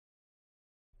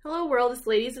Hello world, it's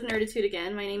Ladies of Nerditude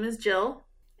again. My name is Jill.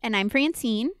 And I'm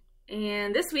Francine.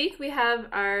 And this week we have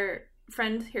our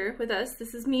friend here with us.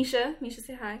 This is Misha. Misha,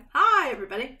 say hi. Hi,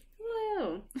 everybody.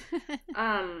 Hello.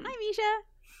 Hi,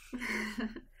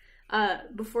 Misha.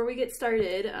 Before we get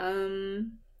started,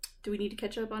 do we need to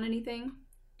catch up on anything?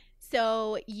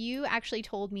 So you actually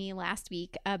told me last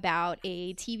week about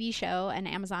a TV show, an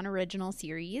Amazon original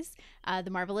series, The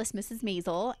Marvelous Mrs.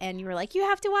 Maisel, and you were like, you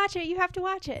have to watch it, you have to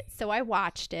watch it. So I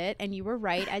watched it, and you were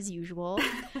right, as usual.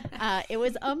 It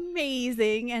was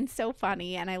amazing and so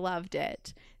funny, and I loved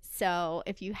it. So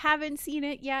if you haven't seen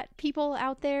it yet, people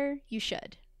out there, you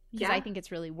should. Because I think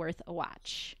it's really worth a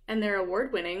watch. And they're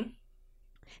award-winning.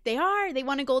 They are. They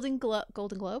won a Golden Globe.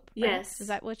 Right? Yes. Is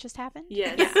that what just happened?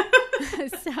 Yes. Yeah.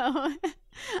 So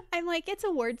I'm like, it's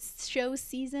awards show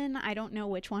season. I don't know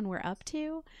which one we're up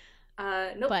to.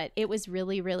 Nope. But it was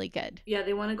really, really good. Yeah,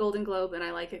 they won a Golden Globe, and I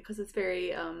like it because it's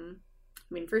very,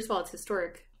 first of all, it's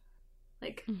historic,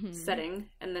 setting,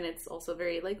 and then it's also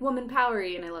very,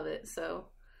 woman-powery, and I love it, so.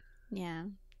 Yeah,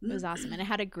 it was awesome. And it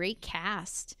had a great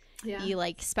cast. Yeah.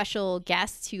 The, special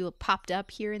guests who popped up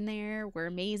here and there were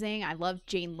amazing. I loved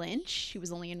Jane Lynch. She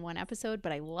was only in one episode,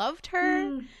 but I loved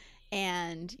her.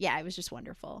 And, yeah, it was just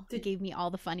wonderful. It gave me all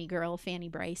the funny girl Fanny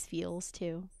Bryce feels,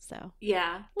 too. So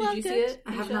yeah. Did you see it?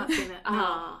 I have not seen it.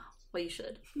 No. Well, you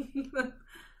should.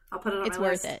 I'll put it on it's my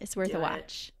worth list. it. It's worth a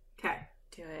watch. Okay.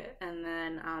 Do it. And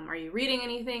then, are you reading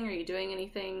anything? Are you doing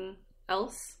anything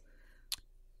else?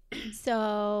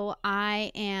 So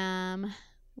I am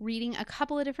reading a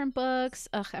couple of different books.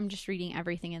 I'm just reading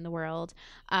everything in the world.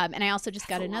 And I also just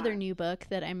got another new book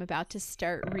that I'm about to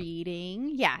start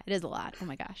reading. Yeah, it is a lot. Oh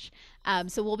my gosh.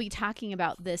 So we'll be talking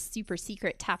about this super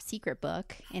secret, top secret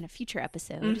book in a future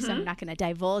episode. So I'm not going to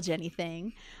divulge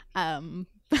anything.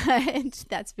 But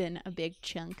that's been a big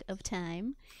chunk of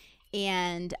time.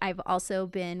 And I've also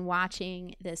been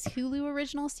watching this Hulu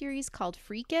original series called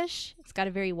Freakish. It's got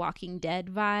a very Walking Dead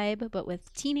vibe, but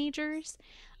with teenagers.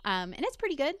 And it's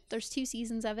pretty good. There's 2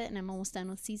 seasons of it, and I'm almost done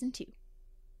with season 2.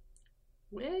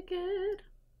 Wicked.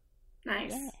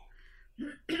 Nice. Yeah.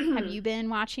 Have you been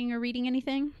watching or reading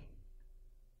anything?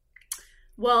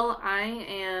 Well, I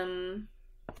am,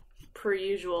 per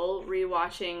usual,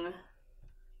 rewatching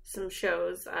some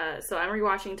shows. So I'm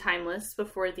rewatching Timeless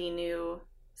before the new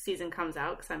season comes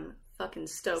out because I'm fucking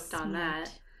stoked on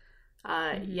that.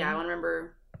 Yeah, I want to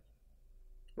remember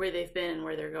where they've been and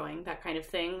where they're going, that kind of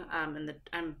thing. And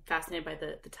I'm fascinated by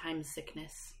the time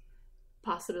sickness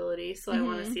possibility, so I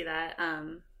want to see that.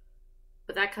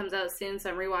 But that comes out soon, so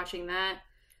I'm rewatching that.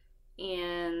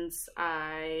 And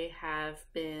I have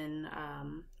been,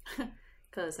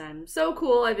 because I'm so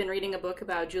cool, I've been reading a book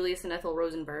about Julius and Ethel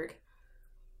Rosenberg.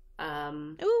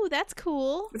 Ooh, that's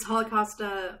cool. It's Holocaust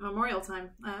Memorial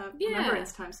time,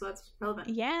 Remembrance time, so that's relevant.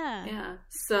 Yeah.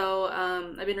 So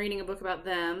I've been reading a book about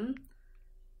them,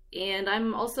 and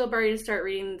I'm also about ready to start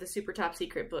reading the super top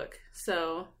secret book.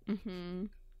 So, and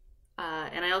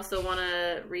I also want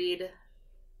to read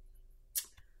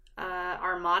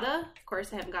Armada. Of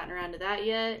course, I haven't gotten around to that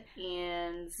yet.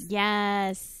 And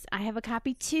yes, I have a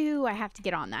copy too. I have to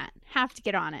get on that. Have to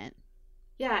get on it.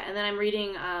 Yeah, and then I'm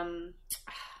reading.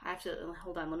 I have to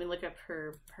hold on. Let me look up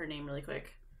her name really quick.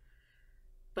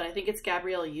 But I think it's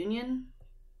Gabrielle Union.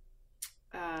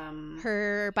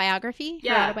 Her biography?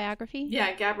 Yeah. Her autobiography?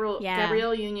 Yeah,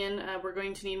 Gabrielle Union, We're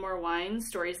Going to Need More Wine,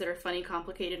 Stories That Are Funny,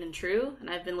 Complicated, and True.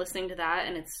 And I've been listening to that,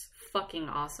 and it's fucking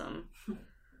awesome.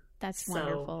 That's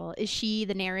wonderful. Is she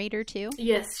the narrator, too?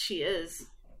 Yes, she is.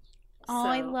 Oh,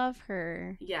 I love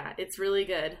her. Yeah, it's really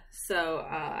good. So,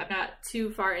 I'm not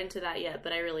too far into that yet,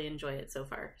 but I really enjoy it so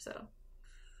far, so...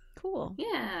 Cool.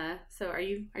 Yeah. So are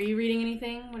you reading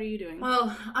anything? What are you doing?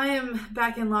 Well, I am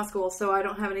back in law school, so I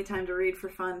don't have any time to read for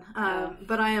fun.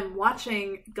 But I am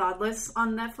watching Godless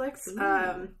on Netflix.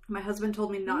 My husband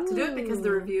told me not to do it because the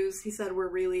reviews, he said, were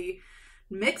really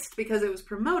mixed because it was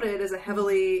promoted as a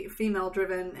heavily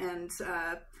female-driven and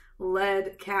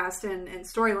led cast and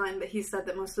storyline, but he said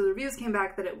that most of the reviews came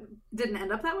back that it didn't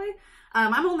end up that way.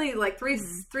 I'm only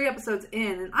three episodes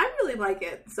in, and I really like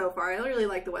it so far. I really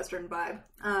like the Western vibe.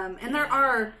 And there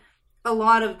are a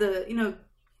lot of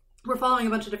we're following a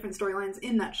bunch of different storylines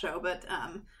in that show, but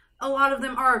a lot of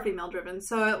them are female driven.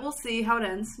 So we'll see how it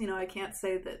ends. I can't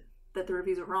say that the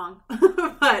reviews are wrong,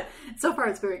 but so far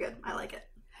it's very good. I like it.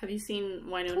 Have you seen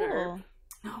Wynonna Earp?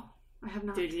 No, I have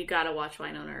not. Dude, you gotta watch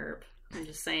Wynonna Earp. I'm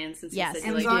just saying, since yes, you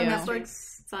said you like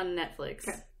Netflix. It's on Netflix.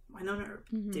 Okay, Wynonna Earp.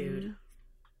 Dude.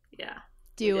 Yeah.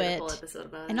 Do it. A whole episode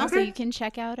about it. And also you can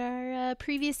check out our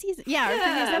previous season. Yeah, our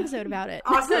previous episode about it.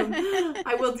 Awesome.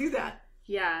 I will do that.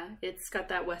 Yeah, it's got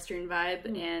that Western vibe,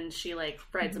 and she like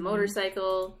rides a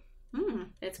motorcycle.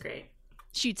 It's great.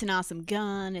 Shoots an awesome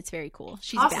gun. It's very cool.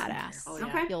 She's Awesome. badass. Oh, yeah.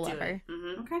 Okay. You'll love her.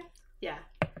 Okay. Yeah.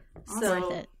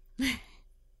 Worth it.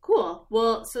 Cool.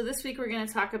 Well, so this week we're going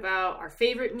to talk about our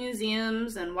favorite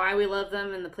museums and why we love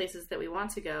them and the places that we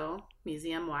want to go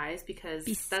museum-wise, because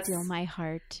Be that's still my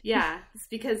heart. Yeah, it's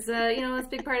because it's a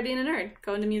big part of being a nerd,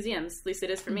 going to museums. At least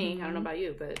it is for me. I don't know about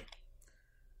you, but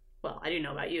well, I do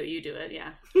know about you. You do it,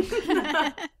 yeah.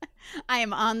 I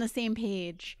am on the same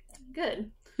page.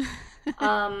 Good.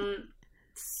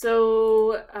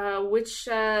 So which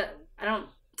I don't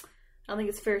think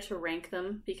it's fair to rank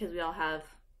them because we all have,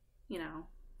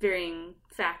 varying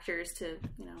factors to,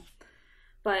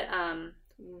 but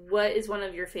what is one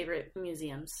of your favorite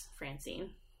museums,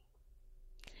 Francine?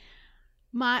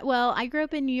 I grew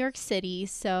up in New York City,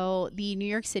 so the New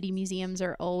York City museums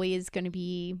are always going to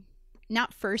be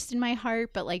not first in my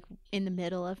heart, but like in the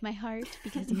middle of my heart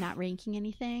because I'm not ranking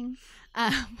anything.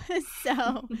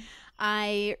 So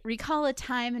I recall a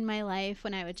time in my life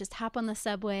when I would just hop on the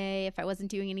subway if I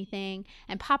wasn't doing anything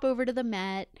and pop over to the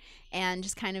Met and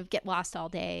just kind of get lost all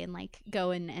day and like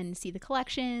go and see the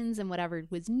collections and whatever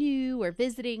was new or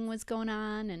visiting was going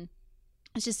on. And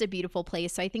it's just a beautiful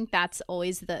place. So I think that's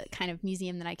always the kind of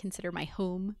museum that I consider my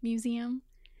home museum.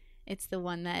 It's the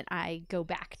one that I go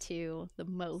back to the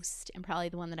most and probably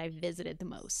the one that I visited the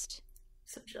most.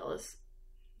 So jealous.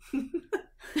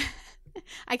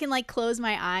 I can like close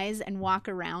my eyes and walk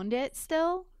around it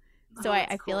still. So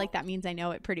I feel like that means I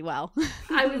know it pretty well.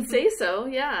 I would say so,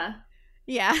 yeah.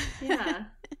 Yeah. Yeah.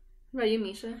 What about you,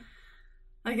 Misha?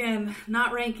 Again,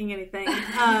 not ranking anything,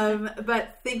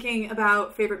 but thinking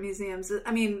about favorite museums.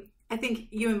 I mean, I think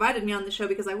you invited me on the show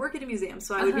because I work at a museum,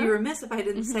 so I would be remiss if I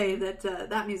didn't say that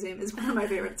that museum is one of my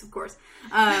favorites, of course.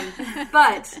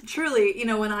 But truly,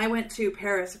 when I went to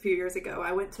Paris a few years ago,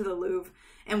 I went to the Louvre,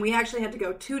 and we actually had to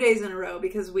go 2 days in a row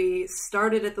because we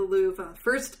started at the Louvre on the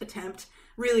first attempt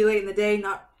really late in the day,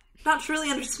 not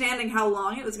truly understanding how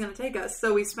long it was going to take us.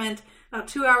 So we spent about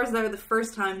 2 hours there the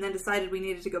first time, and then decided we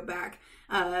needed to go back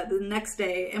the next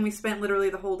day, and we spent literally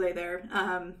the whole day there.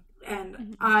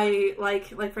 And I,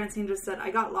 like Francine just said, I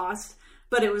got lost,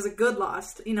 but it was a good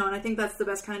lost, and I think that's the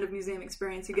best kind of museum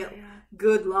experience. You get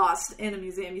good lost in a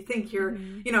museum. You think you're,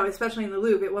 especially in the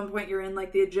Louvre, at one point you're in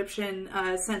like the Egyptian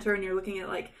center and you're looking at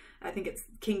like, I think it's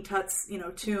King Tut's,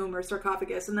 tomb or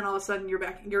sarcophagus, and then all of a sudden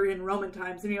you're in Roman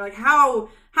times, and you're like, how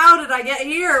did I get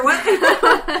here? What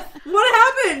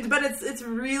what happened? But it's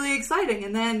really exciting,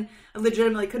 and then I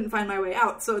legitimately couldn't find my way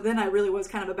out, so then I really was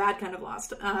kind of a bad kind of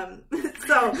lost.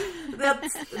 So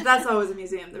that's always a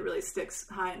museum that really sticks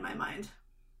high in my mind.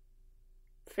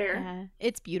 Fair. Yeah,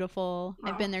 it's beautiful.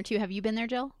 I've been there too. Have you been there,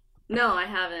 Jill? No, I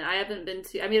haven't. I haven't been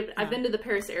to... I mean, I've been to the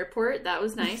Paris airport. That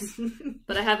was nice.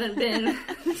 But I haven't been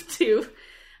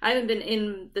I haven't been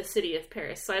in the city of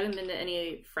Paris. So I haven't been to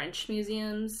any French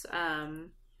museums.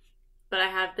 But I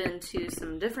have been to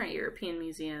some different European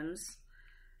museums.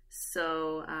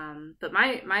 So, but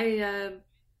my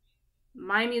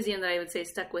museum that I would say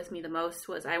stuck with me the most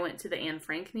was I went to the Anne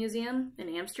Frank Museum in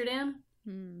Amsterdam.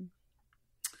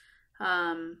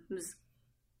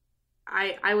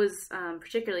 I was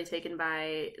particularly taken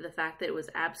by the fact that it was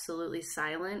absolutely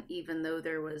silent, even though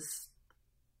there was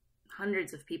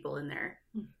hundreds of people in there.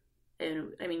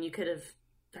 And I mean, you could have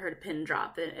heard a pin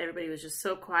drop. Everybody was just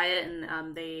so quiet, and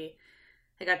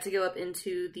I got to go up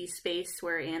into the space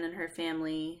where Anne and her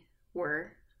family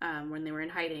were when they were in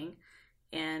hiding.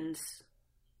 And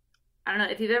I don't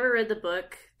know if you've ever read the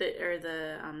book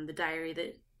the diary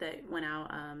that went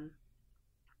out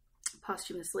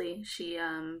posthumously. She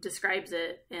describes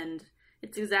it, and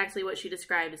it's exactly what she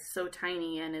described. It's so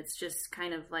tiny, and it's just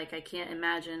kind of like, I can't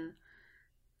imagine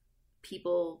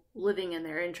people living in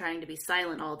there and trying to be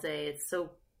silent all day. It's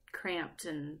so cramped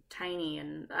and tiny,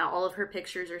 and all of her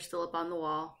pictures are still up on the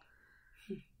wall.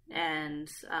 And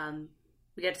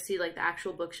we got to see like the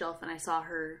actual bookshelf, and I saw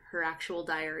her actual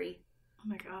diary. Oh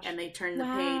my gosh. And they turned the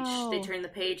page. They turned the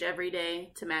page every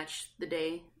day to match the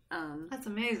day. That's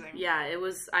amazing. Yeah,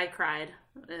 I cried.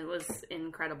 It was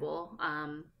incredible.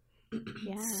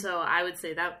 Yeah. So I would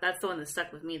say that's the one that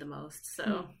stuck with me the most.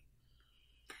 So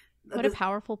what a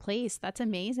powerful place. That's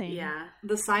amazing. Yeah.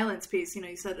 The silence piece,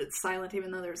 you said it's silent even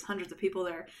though there's hundreds of people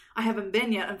there. I haven't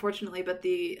been yet, unfortunately, but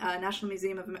the National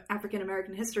Museum of African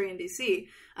American History in DC,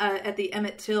 at the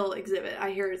Emmett Till exhibit,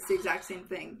 I hear it's the exact same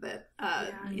thing that,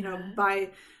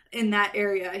 in that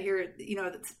area, I hear,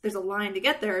 there's a line to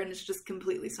get there, and it's just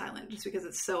completely silent just because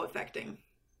it's so affecting.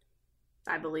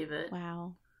 I believe it.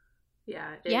 Wow.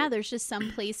 Yeah. Yeah, there's just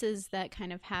some places that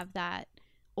kind of have that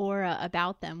aura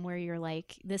about them where you're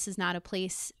like, this is not a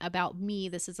place about me.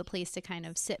 This is a place to kind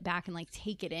of sit back and like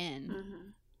take it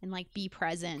in and like be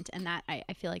present. And that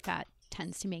I feel like that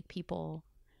tends to make people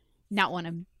not want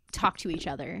to talk to each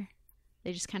other.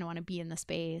 They just kind of want to be in the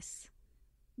space.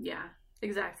 Yeah,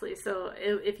 exactly. So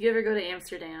if you ever go to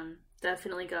Amsterdam,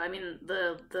 definitely go. I mean,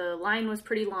 the line was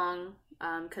pretty long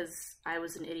because I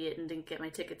was an idiot and didn't get my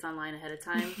tickets online ahead of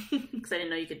time because I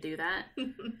didn't know you could do that.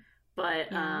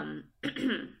 But I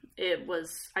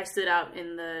stood out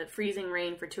in the freezing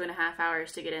rain for 2.5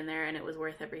 hours to get in there, and it was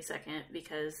worth every second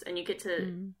and you get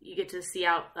to see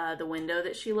out the window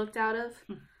that she looked out of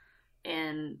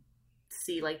and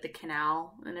see like the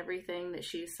canal and everything that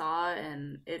she saw,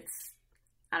 and it's,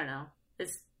 I don't know,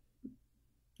 it's,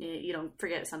 you don't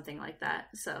forget something like that.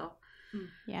 So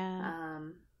yeah.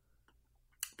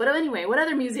 But anyway, what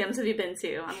other museums have you been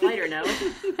to on a lighter note?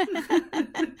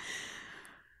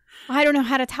 I don't know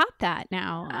how to top that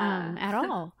now at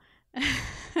all.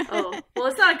 Oh, well,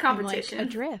 it's not a competition. I'm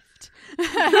like adrift.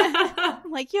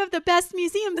 I'm like, you have the best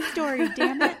museum story,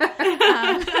 damn it.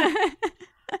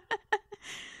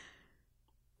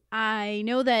 I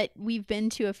know that we've been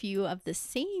to a few of the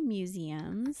same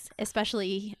museums,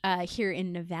 especially here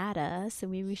in Nevada. So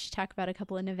maybe we should talk about a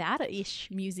couple of Nevada-ish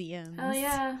museums. Oh,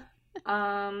 yeah.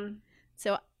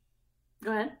 So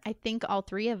go ahead. I think all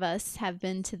three of us have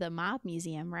been to the Mob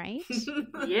Museum, right?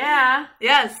 Yeah.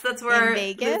 Yes, that's where in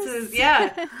Vegas.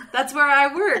 That's where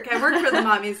I work. I work for the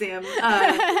Mob Museum.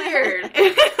 Weird.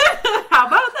 How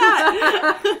about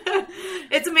that?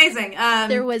 It's amazing.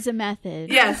 There was a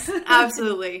method. Yes,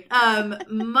 absolutely.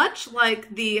 Much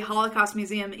like the Holocaust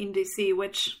Museum in DC,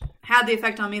 which had the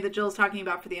effect on me that Jill's talking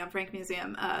about for the Anne Frank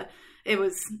Museum. It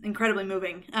was incredibly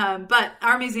moving. But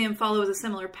our museum follows a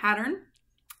similar pattern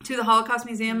to the Holocaust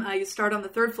Museum. You start on the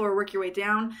 3rd floor, work your way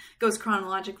down, goes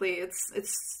chronologically.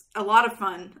 It's a lot of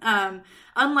fun.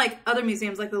 Unlike other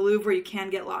museums like the Louvre where you can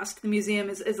get lost, the museum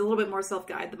is a little bit more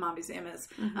self-guided. The Mob Museum is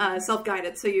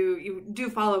self-guided, so you do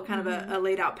follow kind of a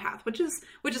laid out path, which is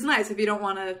nice if you don't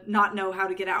want to not know how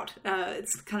to get out.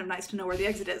 It's kind of nice to know where the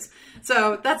exit is.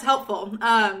 So that's helpful.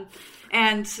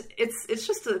 And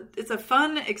it's a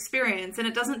fun experience, and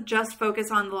it doesn't just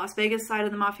focus on the Las Vegas side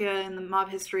of the mafia and the mob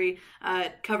history.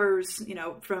 It covers,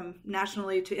 from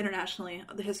nationally to internationally,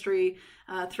 the history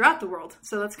throughout the world.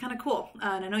 So that's kind of cool.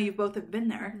 And I know you both have been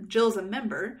there. Jill's a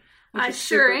member. I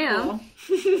sure am.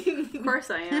 Cool. Of course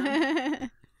I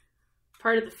am.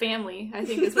 Part of the family, I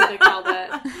think is what they call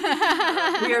that.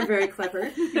 We are very clever.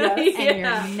 Yes. And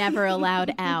you're never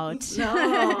allowed out. No,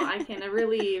 I can never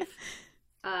leave.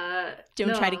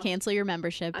 Don't try to cancel your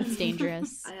membership. It's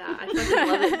dangerous. I fucking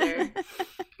love it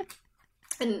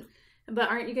there. But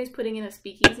aren't you guys putting in a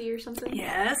speakeasy or something?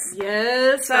 Yes. So,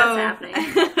 that's happening.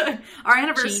 Our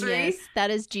anniversary. Genius. That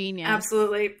is genius.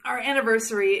 Absolutely. Our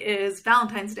anniversary is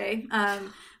Valentine's Day.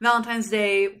 Valentine's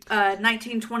Day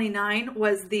 1929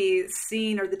 was the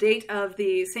scene or the date of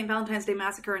the St. Valentine's Day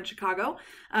Massacre in Chicago.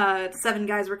 7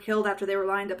 guys were killed after they were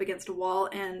lined up against a wall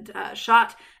and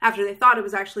shot after they thought it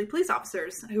was actually police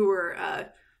officers who were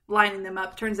lining them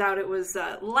up. Turns out it was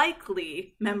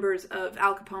likely members of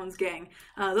Al Capone's gang,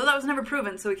 though that was never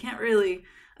proven, so we can't really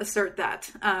assert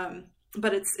that.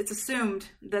 But it's assumed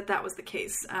that was the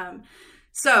case.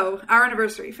 So, our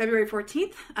anniversary, February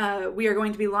 14th, we are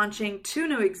going to be launching 2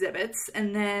 new exhibits,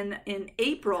 and then in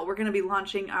April, we're going to be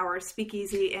launching our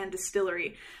speakeasy and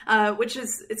distillery,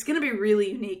 it's going to be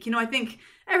really unique. I think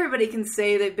everybody can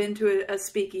say they've been to a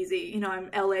speakeasy.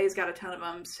 LA's got a ton of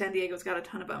them, San Diego's got a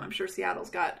ton of them, I'm sure Seattle's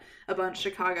got a bunch,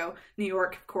 Chicago, New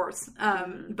York, of course.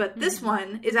 But this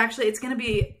one is actually, it's going to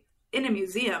be in a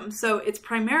museum, so it's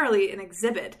primarily an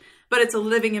exhibit, but it's a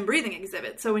living and breathing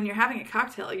exhibit. So when you're having a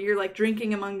cocktail, you're like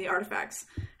drinking among the artifacts.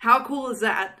 How cool is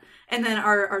that? And then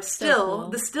our still, so cool.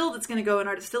 The still that's going to go in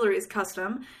our distillery is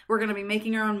custom. We're going to be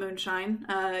making our own moonshine.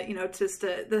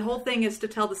 The whole thing is to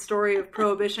tell the story of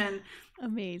Prohibition.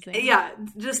 Amazing. Yeah,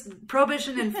 just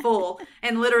Prohibition in full,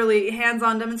 and literally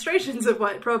hands-on demonstrations of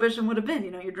what Prohibition would have been.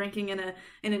 You're drinking in an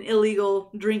illegal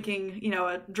drinking,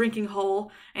 a drinking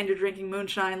hole, and you're drinking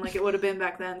moonshine like it would have been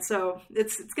back then. So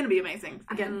it's going to be amazing.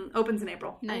 Again, opens in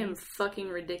April. Nice. I am fucking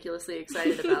ridiculously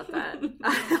excited about that.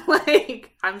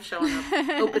 I'm showing up.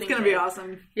 It's going to be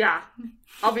awesome. Yeah,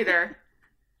 I'll be there.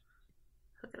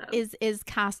 Hook it up. Is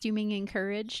costuming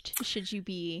encouraged? Should you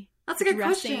be? That's a good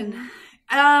dressing? question.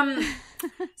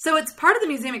 So it's part of the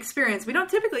museum experience. We don't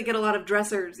typically get a lot of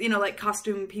dressers, like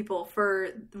costume people for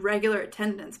regular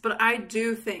attendance. But I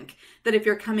do think that if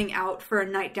you're coming out for a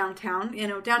night downtown,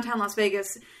 downtown Las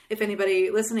Vegas, if anybody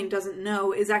listening doesn't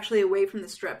know, is actually away from the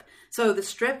Strip. So the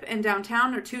Strip and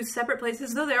downtown are two separate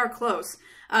places, though they are close.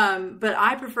 But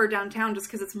I prefer downtown just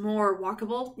because it's more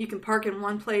walkable. You can park in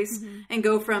one place and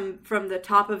go from the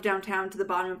top of downtown to the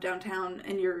bottom of downtown,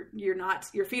 and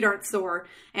your feet aren't sore,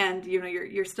 and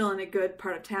you're still in a good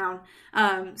part of town.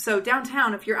 So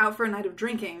downtown, if you're out for a night of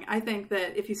drinking, I think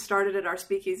that if you started at our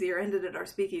speakeasy or ended at our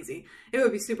speakeasy, it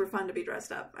would be super fun to be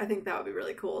dressed up. I think that would be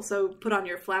really cool. So put on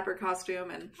your flapper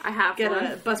costume and get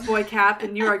a busboy cap,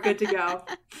 and you are good to go.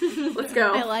 Let's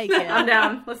go. I like it. I'm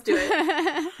down. Let's do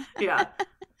it. Yeah.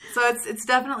 So it's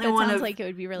definitely that one sounds of like it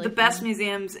would be really the fun. best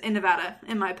museums in Nevada,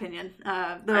 in my opinion.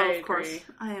 Though, I of course, agree.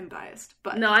 I am biased.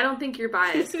 But No, I don't think you're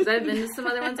biased, because I've been to some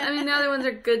other ones. I mean, the other ones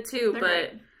are good too, They're but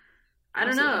great. I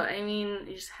don't know. Absolutely. I mean,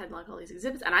 you just had like all these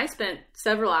exhibits, and I spent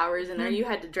several hours in there. You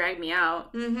had to drag me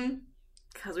out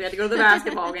because we had to go to the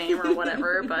basketball game or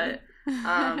whatever. But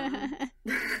Yeah.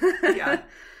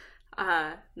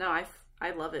 no,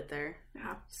 I love it there.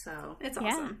 Yeah. So It's Yeah.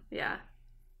 awesome. yeah,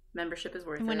 membership is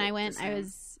worth it. When I went, just I saying.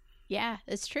 was yeah,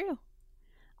 it's true.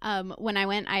 When I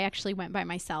went, I actually went by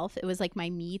myself. It was like my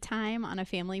me time on a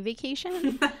family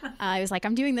vacation. I was like,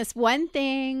 I'm doing this one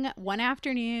thing one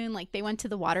afternoon. Like they went to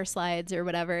the water slides or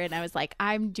whatever. And I was like,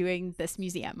 I'm doing this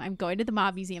museum. I'm going to the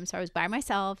Mob Museum. So I was by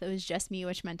myself. It was just me,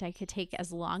 which meant I could take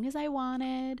as long as I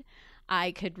wanted.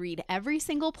 I could read every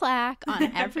single plaque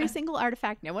on every single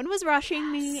artifact. No one was rushing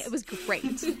me. It was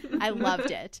great. I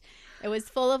loved it. It was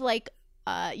full of like,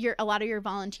 a lot of your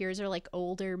volunteers are like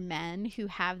older men who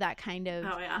have that kind of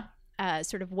Oh, yeah.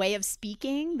 sort of way of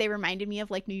speaking. They reminded me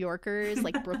of like New Yorkers,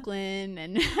 like Brooklyn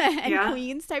and Yeah.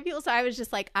 Queens type people. So I was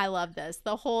just like, I love this.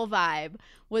 The whole vibe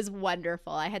was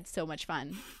wonderful. I had so much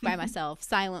fun by myself,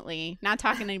 silently, not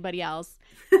talking to anybody else.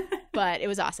 But it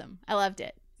was awesome. I loved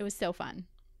it. It was so fun.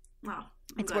 Wow.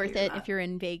 It's worth it if you're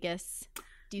in Vegas.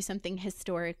 Do something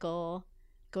historical.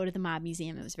 Go to the Mob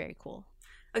Museum. It was very cool.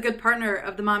 A good partner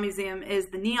of the Mob Museum is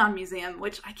the Neon Museum,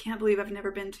 which I can't believe I've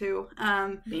never been to.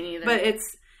 Me neither. But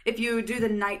if you do the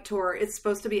night tour, it's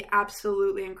supposed to be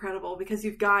absolutely incredible because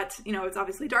you've got, it's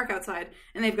obviously dark outside,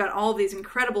 and they've got all these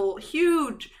incredible,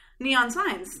 huge neon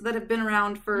signs that have been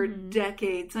around for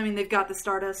decades. I mean, they've got the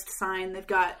Stardust sign. They've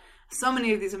got so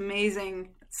many of these amazing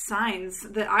signs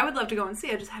that I would love to go and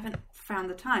see. I just haven't found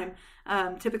the time.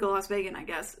 Typical Las Vegan, I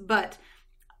guess. But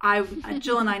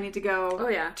Jill and I need to go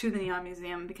to the Neon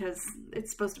Museum because it's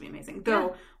supposed to be amazing.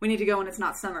 Though we need to go when it's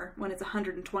not summer, when it's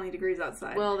 120 degrees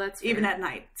outside. Well, that's even fair. at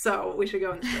night. So we should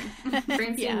go in the spring.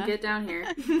 Francine, get down here.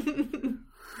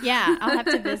 Yeah, I'll have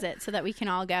to visit so that we can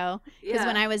all go. Because Yeah.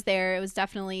 when I was there, it was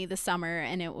definitely the summer,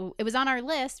 and it was on our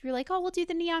list. We were like, oh, we'll do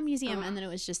the Neon Museum. And then it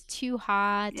was just too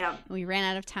hot. Yeah. And we ran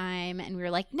out of time, and we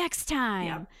were like, next time.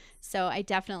 Yeah. So I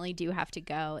definitely do have to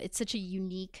go. It's such a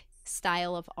unique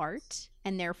style of art,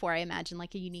 and therefore I imagine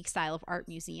like a unique style of art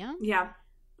museum. Yeah.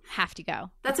 Have to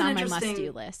go. That's it's an on my interesting-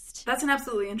 must-do list. That's an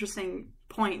absolutely interesting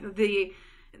point.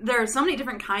 There are so many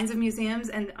different kinds of museums,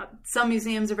 and some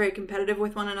museums are very competitive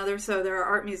with one another. So there are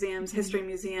art museums, history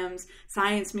museums,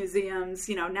 science museums,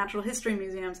 natural history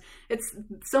museums. It's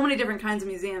so many different kinds of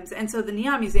museums. And so the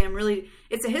Neon Museum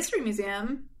it's a history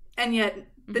museum, and yet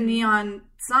the neon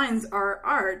signs are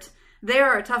art.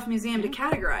 They're a tough museum to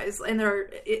categorize, and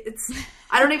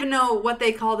I don't even know what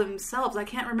they call themselves. I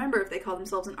can't remember if they call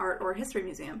themselves an art or history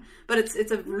museum, but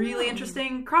it's a really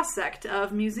interesting cross-sect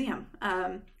of museum.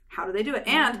 How do they do it?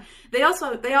 And they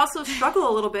also struggle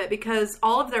a little bit because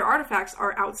all of their artifacts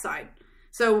are outside.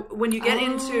 So when you get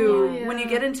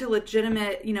into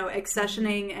legitimate,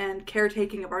 accessioning and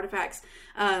caretaking of artifacts,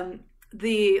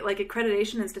 the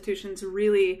accreditation institutions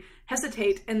really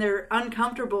hesitate, and they're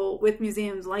uncomfortable with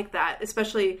museums like that.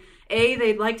 Especially,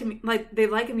 they'd like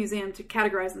a museum to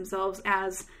categorize themselves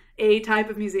as a type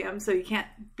of museum, so you can't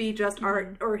be just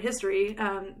art or history.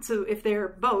 So if they're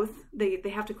both, they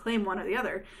have to claim one or the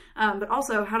other. But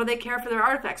also, how do they care for their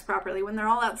artifacts properly when they're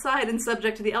all outside and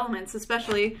subject to the elements,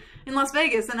 especially in Las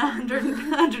Vegas in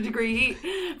 100 degree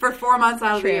heat for 4 months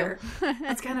out of the year?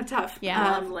 That's kind of tough.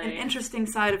 Yeah. An interesting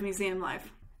side of museum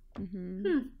life.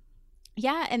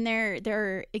 Yeah, and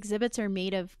their exhibits are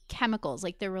made of chemicals.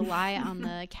 Like they rely on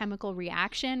the chemical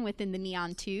reaction within the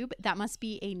neon tube. That must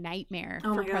be a nightmare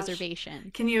for my gosh.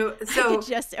 preservation. Can you? I So could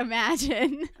just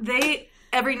imagine.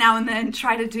 every now and then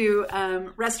try to do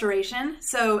restoration.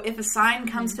 So if a sign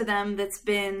comes to them that's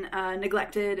been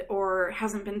neglected or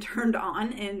hasn't been turned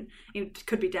on in it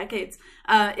could be decades,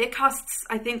 it costs,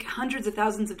 I think, hundreds of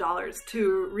thousands of dollars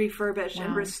to refurbish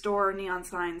and restore neon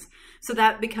signs. So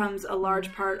that becomes a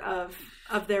large part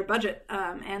of their budget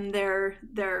and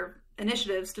their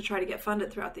initiatives to try to get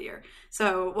funded throughout the year.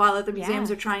 So while other museums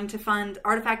are trying to fund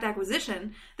artifact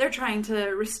acquisition, they're trying to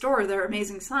restore their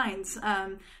amazing signs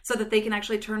so that they can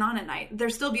actually turn on at night.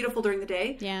 They're still beautiful during the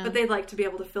day, but they'd like to be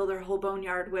able to fill their whole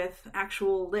boneyard with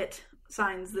actual lit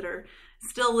signs that are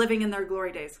still living in their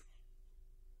glory days.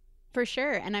 For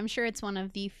sure. And I'm sure it's one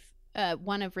of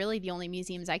really the only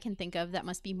museums I can think of that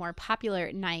must be more popular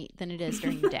at night than it is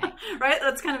during the day. Right?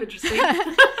 That's kind of interesting.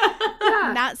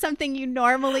 Not something you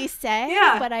normally say,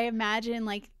 but I imagine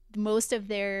like most of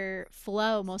their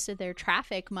flow, most of their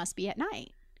traffic must be at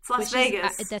night. It's Las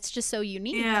Vegas. That's just so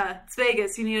unique. Yeah, it's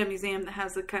Vegas. You need a museum that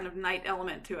has a kind of night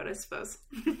element to it, I suppose.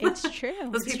 It's true.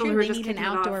 Those it's people true. who are they just need an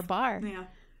kicking it outdoor off. bar. Yeah.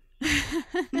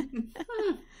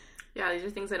 Yeah, these are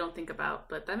things I don't think about,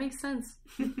 but that makes sense.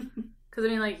 Because, I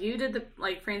mean,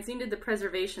 like, Francine did the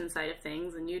preservation side of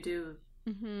things, and you do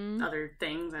other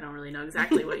things. I don't really know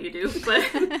exactly what you do, but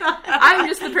I'm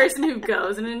just the person who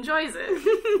goes and enjoys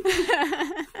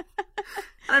it.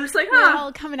 And I'm just like, We're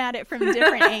all coming at it from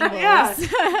different angles.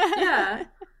 Yeah.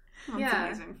 Oh,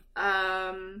 that's amazing.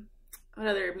 What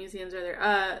other museums are there?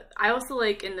 I also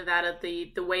like in Nevada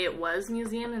the Way It Was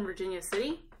Museum in Virginia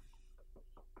City.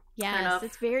 Yes,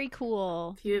 it's very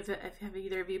cool. Have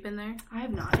either of you been there? I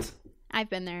have not. I've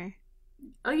been there.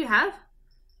 Oh, you have?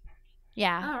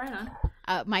 Yeah. Oh, right on.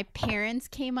 My parents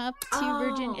came up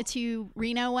to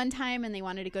Reno one time, and they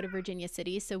wanted to go to Virginia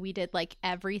City, so we did like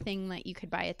everything that you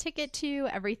could buy a ticket to,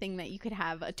 everything that you could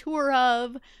have a tour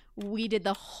of. We did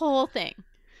the whole thing.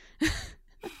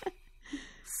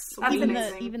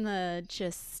 Even the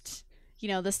just,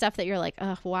 the stuff that you're like,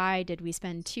 why did we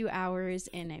spend 2 hours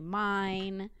in a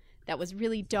mine that was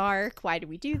really dark? Why did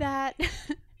we do that?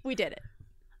 We did it.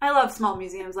 I love small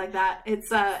museums like that.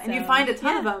 It's and you find a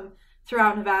ton of them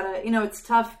throughout Nevada. It's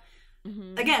tough.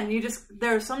 Again,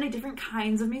 there are so many different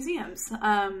kinds of museums.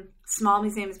 Small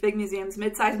museums, big museums,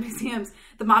 mid-sized museums.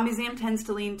 The Mob Museum tends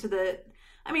to lean to the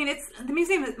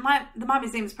Mob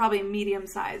Museum is probably a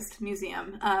medium-sized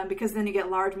museum because then you get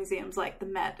large museums like the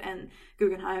Met and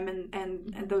Guggenheim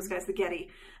and those guys, the Getty,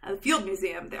 the Field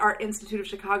Museum, the Art Institute of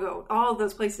Chicago. All of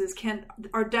those places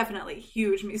are definitely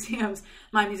huge museums.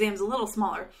 My museum's a little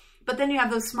smaller. But then you have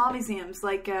those small museums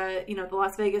like, the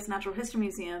Las Vegas Natural History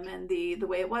Museum and the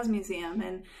Way It Was Museum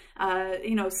and,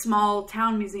 small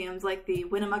town museums like the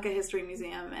Winnemucca History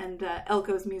Museum and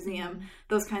Elko's Museum,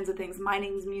 those kinds of things,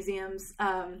 mining museums.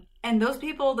 And those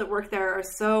people that work there are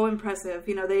so impressive.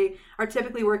 They are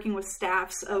typically working with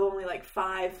staffs of only like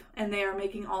 5, and they are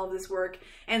making all of this work.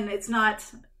 And it's not,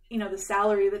 the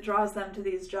salary that draws them to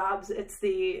these jobs. It's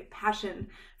the passion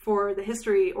for the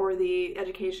history or the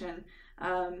education.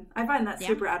 I find that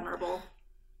super admirable.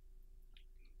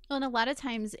 Well, and a lot of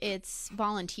times it's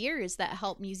volunteers that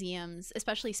help museums,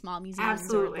 especially small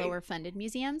museums or lower funded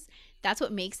museums. That's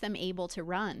what makes them able to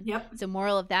run. Yep. So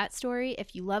moral of that story,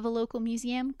 if you love a local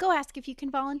museum, go ask if you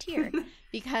can volunteer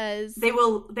because they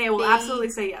will absolutely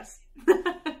say yes.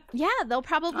 Yeah, they'll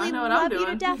probably love you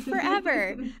to death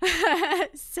forever.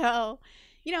 So,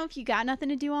 if you got nothing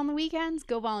to do on the weekends,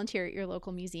 go volunteer at your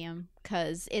local museum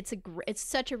because it's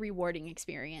such a rewarding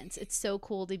experience. It's so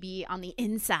cool to be on the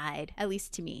inside, at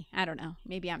least to me. I don't know.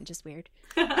 Maybe I'm just weird.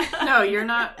 No, you're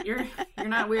not. You're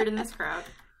not weird in this crowd.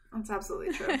 That's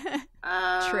absolutely true.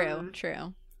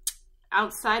 True.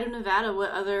 Outside of Nevada,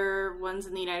 what other ones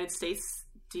in the United States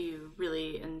do you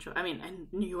really enjoy? I mean, and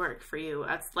New York for you.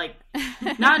 That's like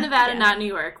not Nevada, not New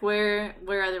York. Where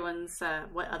other ones?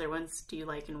 What other ones do you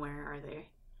like, and where are they?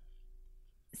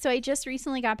 So I just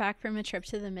recently got back from a trip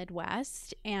to the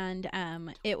Midwest, and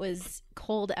it was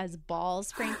cold as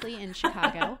balls, frankly, in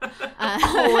Chicago.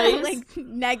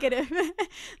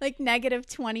 like negative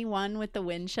 21 with the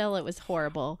wind chill. It was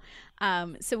horrible.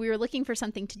 So we were looking for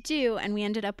something to do, and we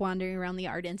ended up wandering around the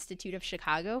Art Institute of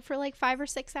Chicago for like 5 or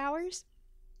 6 hours.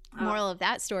 Moral of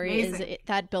that story is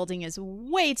that building is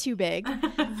way too big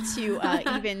to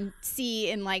even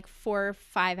see in like 4 or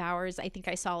 5 hours. I think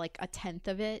I saw like a tenth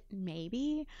of it,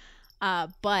 maybe.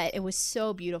 But it was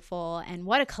so beautiful, and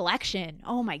what a collection!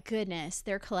 Oh my goodness,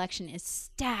 their collection is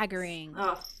staggering.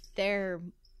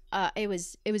 It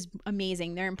was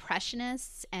amazing. They're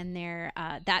impressionists, and their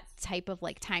that type of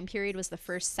like time period was the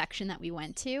first section that we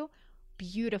went to.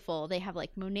 Beautiful. They have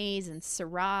like Monets and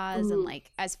Seurats and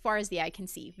like as far as the eye can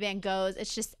see, Van Goghs.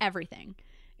 It's just everything.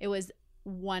 It was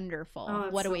wonderful. Oh,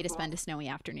 that's What a so way to cool. spend a snowy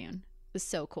afternoon. It was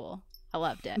so cool. I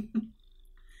loved it.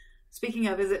 Speaking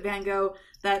of, is it Van Gogh,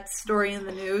 that story in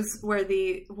the news where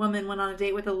the woman went on a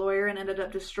date with a lawyer and ended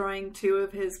up destroying two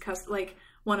of his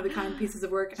one-of-a-kind pieces of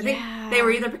work. I think they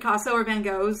were either Picasso or Van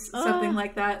Gogh's, something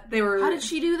like that. They were. How did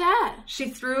she do that?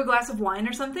 She threw a glass of wine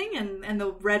or something, and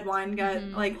the red wine got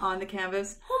on the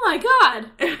canvas. Oh my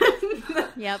god!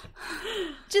 Yep.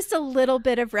 Just a little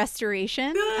bit of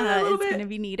restoration is going to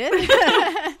be needed.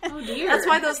 Oh dear. That's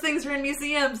why those things are in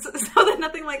museums, so that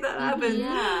nothing like that happens.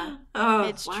 Yeah. Oh,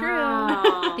 It's Wow.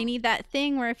 true. They need that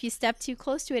thing where if you step too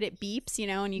close to it, it beeps,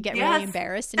 and you get Yes. really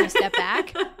embarrassed and you step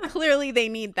back. Clearly, they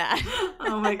need that.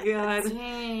 oh my god.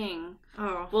 Dang.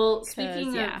 Oh. Well,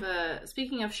 'Cause,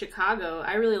 speaking of Chicago,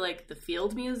 I really like the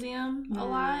Field Museum a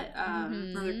lot.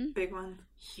 Another big one.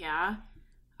 Yeah,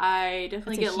 I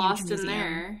definitely It's a get huge lost in museum.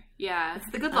 there. Yeah, It's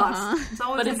the good lost. It's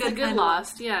always but it's that the good kind of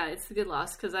lost. Yeah, it's the good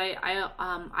lost because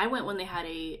I went when they had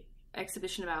a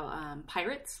exhibition about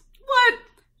pirates. What?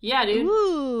 Yeah, dude.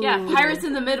 Ooh. Yeah, pirates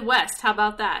in the Midwest. How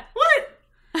about that? What?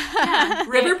 Yeah,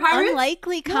 River pirates?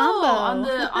 Unlikely No, combo.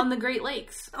 on the Great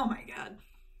Lakes. Oh my god.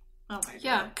 Oh my god.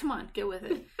 Yeah, come on, get with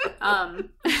it.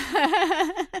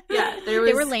 Yeah, there was.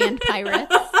 They were land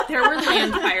pirates. There were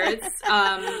land pirates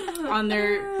on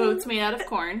their boats made out of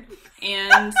corn,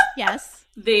 and Yes,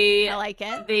 they I like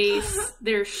it.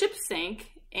 their ship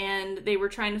sank, and they were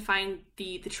trying to find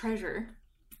the treasure,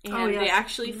 and Oh, yes. they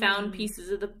actually found pieces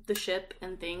of the ship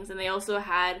and things, and they also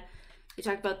had. They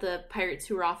talked about the pirates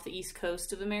who were off the east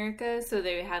coast of America, so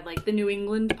they had like the New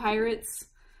England pirates,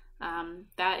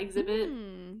 that exhibit.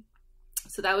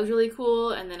 So that was really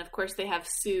cool, and then of course they have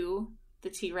Sue, the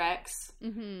T-Rex.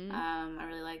 Mm-hmm. I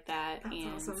really like that. That's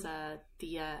and awesome.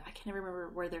 I can't remember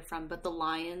where they're from, but the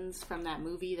lions from that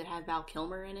movie that had Val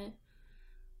Kilmer in it.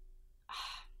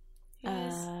 You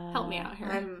guys, help me out here.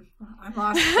 I'm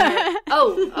lost.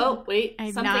 Oh, wait.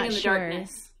 I'm Something not in the sure.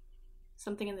 darkness.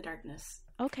 Something in the darkness.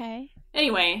 Okay,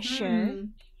 Anyway, sure.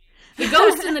 The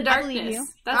Ghost in the I believe Darkness. you.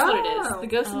 That's what it is. Oh. The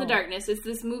Ghost in the Oh. Darkness. It's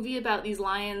this movie about these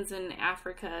lions in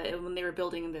Africa when they were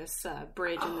building this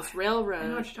bridge and this railroad. I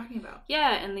know what you're talking about.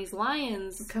 Yeah, and these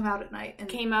lions Come out at night and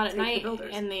came out at take the night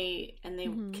builders. and they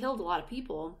Mm-hmm. killed a lot of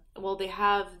people. Well, they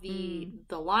have the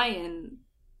lion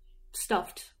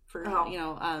stuffed for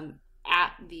Oh.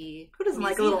 at the Who doesn't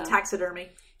like a little museum. taxidermy?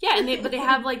 Yeah, and but they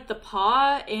have like the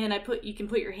paw, and you can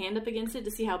put your hand up against it to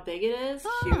see how big it is.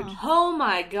 Huge. Oh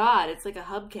my god, it's like a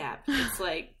hubcap. It's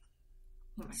like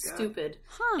Oh my god. stupid.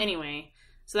 Huh. Anyway,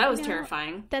 so that was No.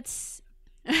 terrifying. That's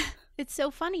it's so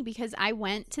funny because I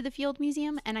went to the Field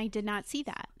Museum and I did not see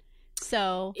that.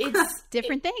 So It's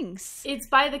different things. It's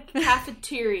by the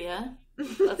cafeteria,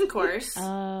 of course.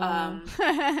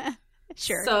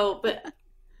 Sure. So, but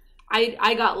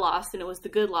I got lost, and it was the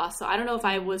good lost. So I don't know if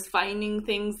I was finding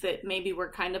things that maybe were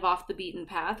kind of off the beaten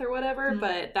path or whatever,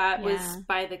 but that was Yeah.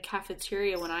 by the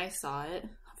cafeteria when I saw it,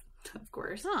 of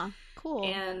course. Huh. Cool.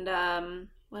 And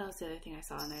what else? The other thing I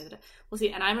saw in there that we'll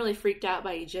see. And I'm really freaked out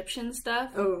by Egyptian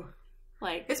stuff. Oh,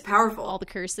 Like, it's powerful. All the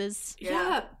curses.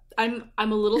 yeah, I'm a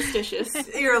little stitious.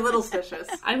 You're a little stitious.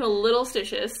 I'm a little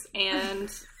stitious, and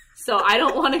so I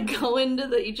don't want to go into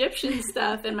the Egyptian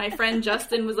stuff. And my friend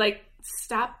Justin was like,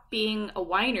 stop being a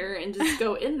whiner and just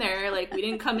go in there. Like, we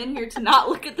didn't come in here to not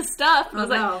look at the stuff. And I was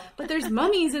no. like, but there's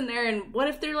mummies in there, and what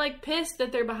if they're like pissed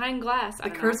that they're behind glass? I The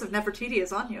don't curse know. of Nefertiti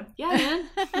is on you. Yeah,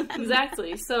 man.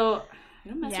 Exactly. So I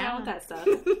don't mess around with that stuff.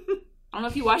 I don't know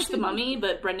if you watched The Mummy,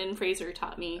 but Brendan Fraser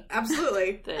taught me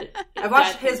Absolutely. that I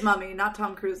watched that his mummy, not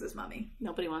Tom Cruise's mummy.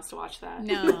 nobody wants to watch that.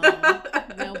 No.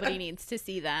 Nobody needs to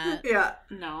see that. Yeah.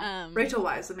 No. Rachel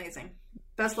Weisz, amazing.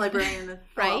 Best librarian.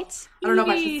 Right? I don't know if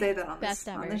I should say that on Best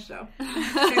this, on ever. this show.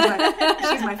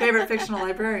 She's my favorite fictional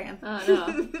librarian. Oh,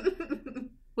 no.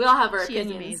 We all have our She is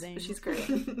opinions. amazing. But she's great.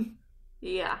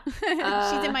 Yeah.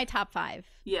 She's in my top 5.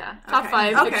 Yeah. Top Okay.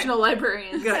 5 Okay. fictional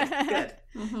librarians. Good, good.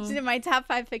 She's in my top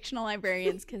 5 fictional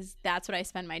librarians because that's what I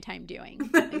spend my time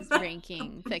doing, is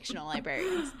ranking fictional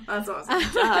librarians. That's awesome.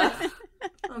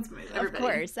 That's amazing. Of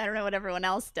course. I don't know what everyone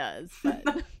else does, but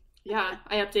Yeah.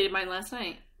 I updated mine last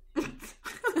night.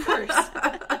 Of course.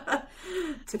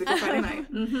 Typical Friday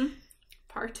night. Mm-hmm.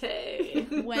 Partay.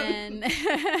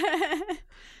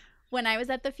 when I was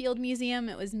at the Field Museum,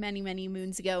 it was many, many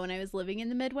moons ago when I was living in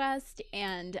the Midwest,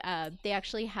 and they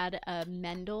actually had a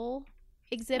Mendel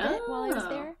exhibit while I was Oh,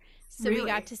 there. So really? we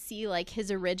got to see like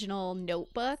his original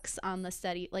notebooks on the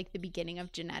study, like the beginning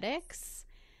of genetics.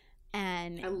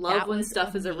 And I love that when was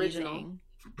stuff is amazing.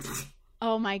 original.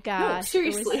 Oh my gosh.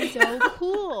 seriously. It was so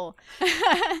cool.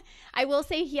 I will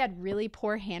say he had really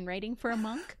poor handwriting for a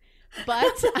monk,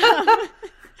 but I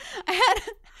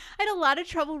had a lot of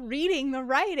trouble reading the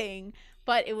writing,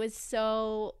 but it was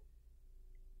so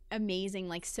amazing,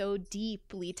 like so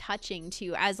deeply touching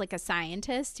to, as like a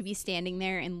scientist, to be standing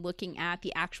there and looking at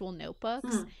the actual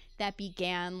notebooks that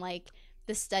began like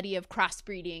the study of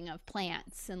crossbreeding of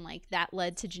plants, and like that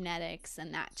led to genetics,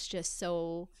 and that's just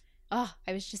so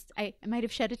I might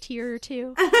have shed a tear or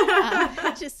two.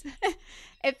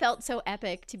 It felt so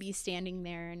epic to be standing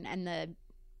there, and the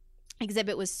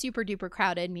exhibit was super duper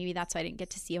crowded. Maybe that's why I didn't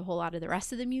get to see a whole lot of the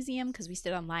rest of the museum, because we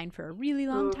stood online for a really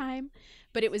long time,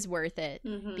 but it was worth it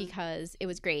because it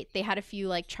was great. They had a few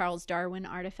like Charles Darwin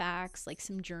artifacts, like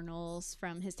some journals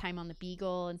from his time on the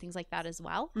Beagle and things like that as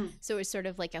well. So it was sort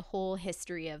of like a whole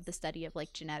history of the study of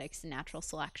like genetics and natural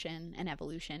selection and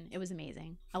evolution. It was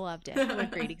amazing. I loved it. What a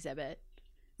great exhibit.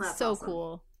 That's so awesome.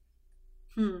 Cool.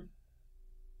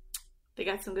 They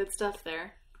got some good stuff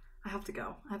there. I have to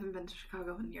go. I haven't been to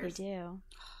Chicago in years. They do.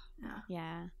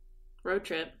 Yeah. Road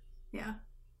trip. Yeah.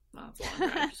 Well, it's a long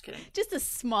drive. Just kidding. Just a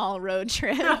small road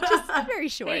trip. Just very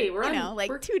short. Hey,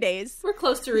 we're 2 days. We're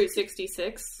close to Route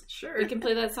 66. Sure. We can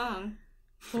play that song.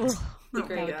 That would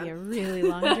be a really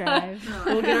long drive.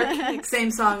 We'll get our kicks. Same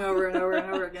song over and over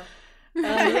and over again.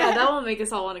 Yeah, that will make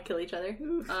us all want to kill each other.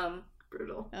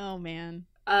 Brutal. Oh, man.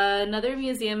 Another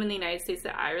museum in the United States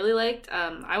that I really liked,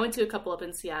 I went to a couple up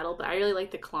in Seattle, but I really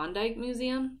liked the Klondike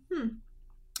Museum.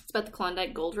 It's about the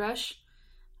Klondike Gold Rush.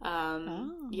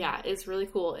 Yeah, it's really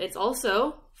cool. It's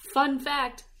also, fun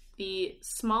fact, the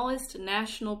smallest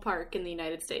national park in the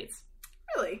United States.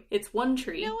 Really? It's one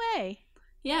tree. No way.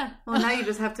 Yeah. Well, now you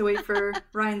just have to wait for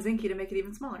Ryan Zinke to make it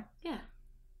even smaller. Yeah.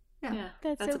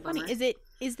 That's so funny.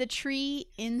 Is the tree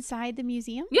inside the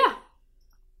museum? Yeah.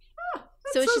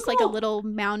 So it's just cool. like a little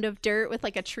mound of dirt with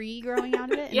like a tree growing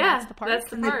out of it? And Yeah, that's the park? that's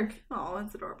the park. Oh,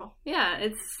 that's adorable. Yeah,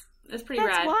 it's pretty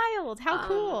That's rad. wild. How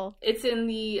cool. It's in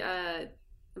the, I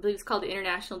believe it's called the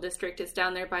International District. It's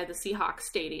down there by the Seahawks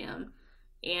Stadium.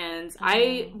 And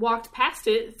I walked past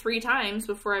it 3 times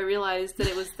before I realized that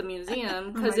it was the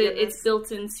museum, because it's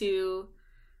built into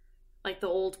like the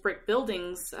old brick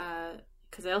buildings.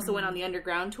 Because I also went on the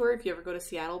underground tour. If you ever go to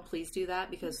Seattle, please do that,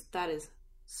 because that is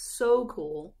so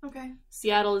cool. Okay.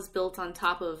 Seattle is built on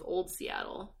top of old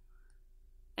Seattle.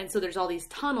 And so there's all these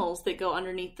tunnels that go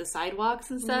underneath the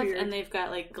sidewalks and stuff. Weird. And they've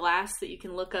got like glass that you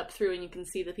can look up through and you can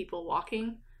see the people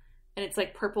walking. And it's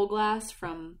like purple glass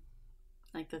from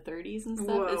like the 30s and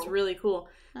stuff. Whoa. It's really cool.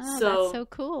 Oh, so, that's so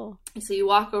cool. So you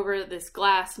walk over this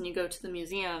glass and you go to the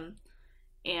museum.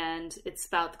 And it's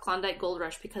about the Klondike Gold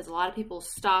Rush, because a lot of people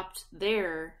stopped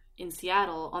there in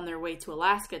Seattle on their way to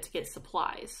Alaska to get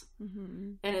supplies.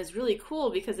 And it's really cool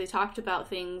because they talked about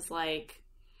things like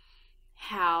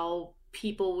how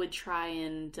people would try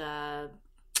and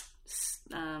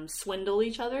swindle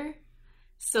each other.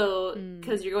 So,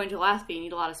 because you're going to Alaska, you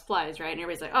need a lot of supplies, right? And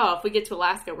everybody's like, oh, if we get to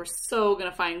Alaska, we're so going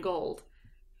to find gold.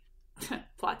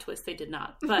 Plot twist, they did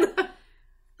not. But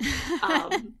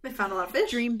they found a lot of fish.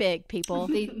 Dream big, people.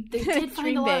 They did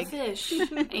find a lot of fish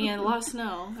and a lot of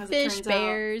snow, as Fish, it turns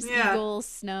bears, Yeah. eagles,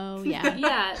 snow, yeah.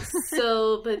 Yeah,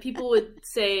 so, but people would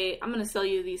say, I'm going to sell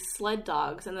you these sled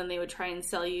dogs, and then they would try and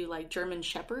sell you, like, German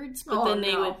shepherds, but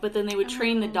then they would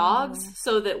train the dogs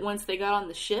so that once they got on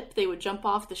the ship, they would jump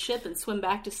off the ship and swim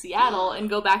back to Seattle and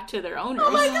go back to their owners.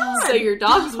 Oh my God! So your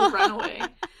dogs would run away.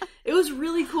 It was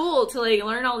really cool to, like,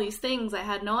 learn all these things. I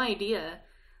had no idea.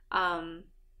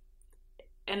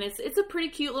 And it's a pretty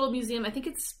cute little museum. I think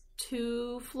it's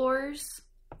 2 floors.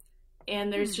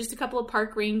 And there's just a couple of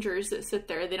park rangers that sit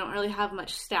there. They don't really have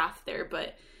much staff there,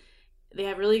 but they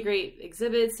have really great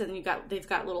exhibits, and they've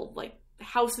got little like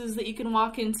houses that you can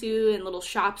walk into and little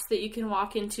shops that you can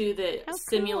walk into that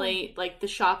simulate like the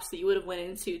shops that you would have went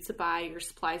into to buy your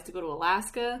supplies to go to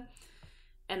Alaska.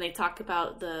 And they talk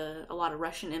about a lot of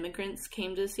Russian immigrants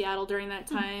came to Seattle during that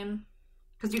time.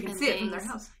 Because you can see it from their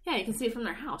house. Yeah, you can see it from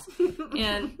their house.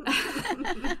 And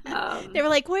They were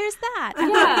like, where's that?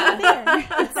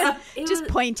 yeah. There. Just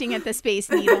pointing at the Space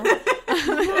Needle.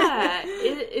 Yeah,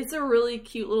 it's a really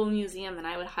cute little museum, and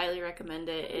I would highly recommend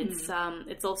it.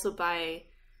 It's also by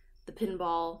the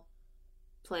pinball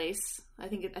place. I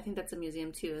think that's a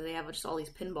museum too. They have just all these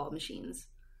pinball machines.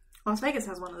 Las Vegas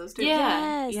has one of those too.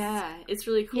 Yeah, Yes. yeah, it's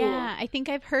really cool. Yeah, I think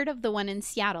I've heard of the one in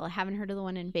Seattle. I haven't heard of the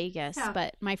one in Vegas,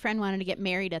 but my friend wanted to get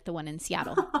married at the one in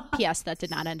Seattle. P.S. That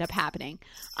did not end up happening,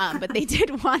 but they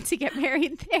did want to get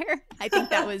married there. I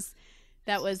think that was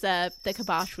the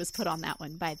kibosh was put on that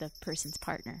one by the person's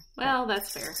partner. Well,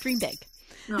 that's fair. Dream big.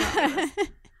 Oh,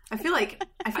 I feel like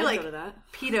I'd go to that.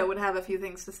 PETA would have a few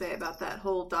things to say about that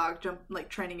whole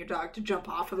training your dog to jump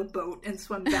off of a boat and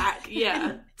swim back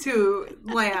Yeah. to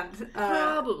land.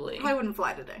 Probably. I wouldn't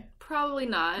fly today. probably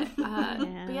not. But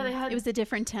yeah, they had. It was a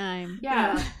different time.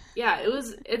 Yeah.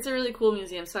 It's a really cool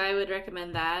museum, so I would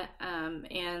recommend that.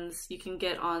 And you can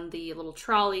get on the little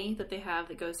trolley that they have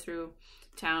that goes through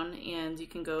town, and you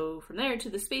can go from there to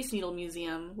the Space Needle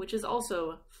Museum, which is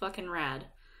also fucking rad.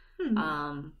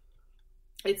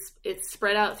 It's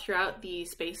spread out throughout the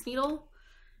Space Needle,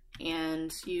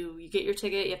 and you get your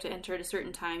ticket. You have to enter at a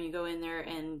certain time. You go in there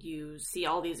and you see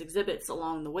all these exhibits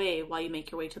along the way while you make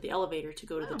your way to the elevator to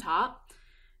go to the top.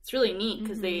 It's really neat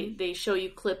because they show you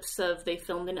clips of, they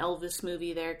filmed an Elvis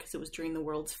movie there because it was during the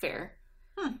World's Fair.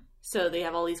 So they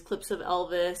have all these clips of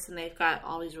Elvis, and they've got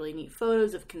all these really neat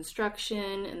photos of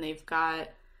construction, and they've got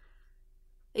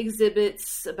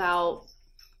exhibits about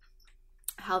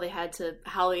how they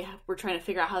were trying to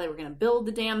figure out how they were going to build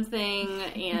the damn thing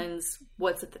and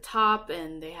what's at the top.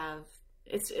 And they have,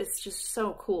 it's just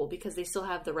so cool because they still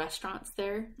have the restaurants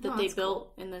there that they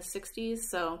built in the 60s.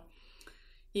 So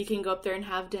you can go up there and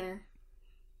have dinner.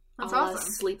 That's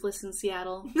awesome. Sleepless in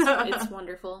Seattle. It's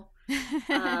wonderful.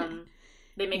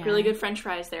 They make really good French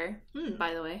fries there,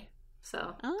 by the way.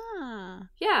 So,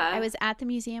 yeah. I was at the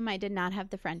museum. I did not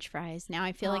have the French fries. Now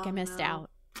I feel like I missed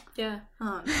out. Yeah.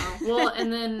 Oh no. Well,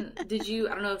 and then I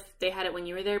don't know if they had it when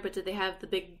you were there, but did they have the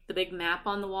big map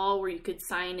on the wall where you could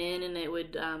sign in and it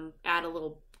would add a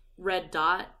little red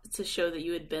dot to show that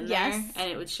you had been there,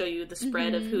 and it would show you the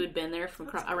spread of who had been there from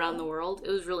around the world.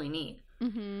 It was really neat.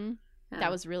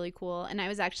 That was really cool. And I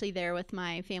was actually there with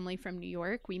my family from New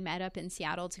York. We met up in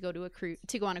Seattle to go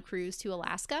on a cruise to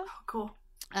Alaska. Oh, cool.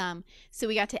 So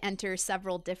we got to enter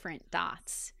several different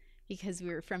dots because we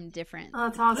were from different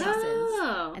that's awesome.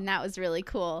 places. And that was really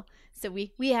cool. So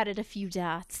we added a few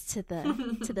dots to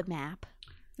the to the map.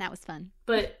 That was fun.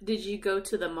 But did you go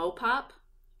to the Mopop?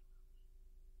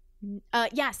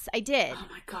 Yes, I did. Oh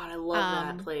my god, I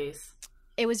love that place.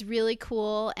 It was really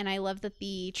cool, and I love that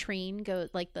the train goes,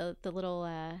 like the little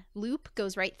loop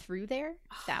goes right through there.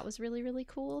 That was really, really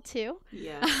cool too.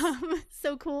 Yeah.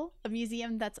 So cool. A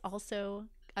museum that's also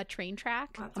a train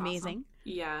track. That's amazing. Awesome.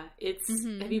 Yeah. It's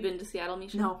have you been to Seattle,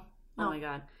 Misha? No. Oh my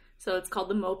god. So it's called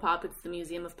the Mopop. It's the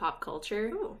Museum of Pop Culture.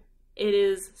 Ooh. It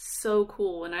is so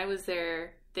cool. When I was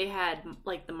there, they had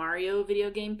like the Mario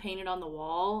video game painted on the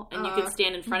wall, and you could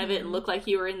stand in front of it and look like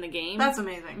you were in the game. That's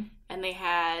amazing. And they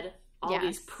had all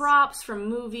these props from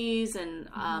movies, and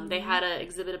they had an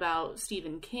exhibit about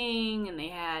Stephen King, and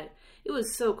it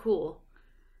was so cool.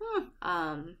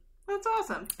 That's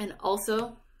awesome. And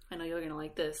also, I know you're going to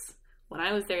like this. When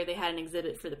I was there, they had an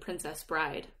exhibit for The Princess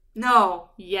Bride. No.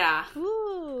 Yeah.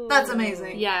 Ooh. That's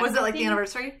amazing. Yeah. Was it like the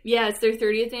anniversary? Yeah, it's their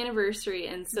 30th anniversary,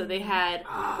 and so they had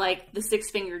like the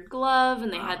six-fingered glove,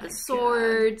 and they had the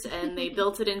swords, and they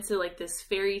built it into like this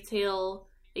fairy tale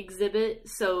exhibit.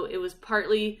 So it was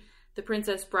partly The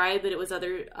Princess Bride, but it was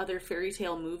other fairy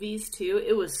tale movies too.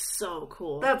 It was so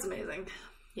cool. That's amazing.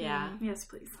 Yeah. Yes,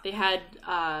 please. They had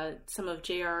some of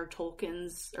J.R.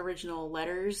 Tolkien's original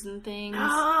letters and things.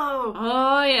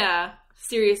 Oh yeah.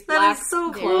 Sirius That Black. is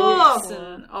so quotes cool.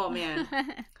 and, oh man.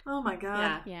 Oh my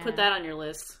god. Yeah. Put that on your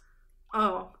list.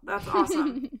 Oh, that's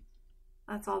awesome.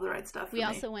 That's all the right stuff for We me.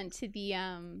 also went to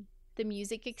the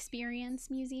Music Experience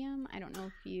Museum. I don't know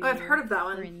if you I've heard of that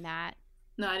one. were in that.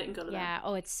 No, I didn't go to that. Yeah.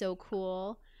 Oh, it's so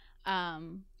cool.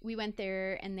 We went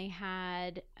there, and they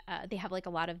have like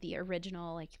a lot of the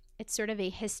original, like it's sort of a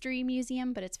history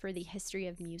museum, but it's for the history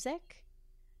of music,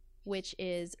 which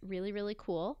is really, really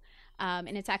cool.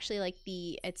 And it's actually like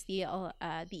the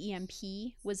EMP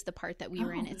was the part that we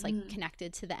were in. It's like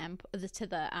connected to the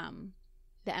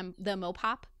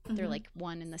Mopop. They're like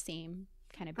one in the same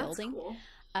kind of building. That's cool.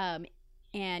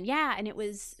 And it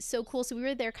was so cool. So we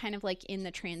were there kind of like in the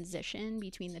transition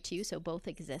between the two. So both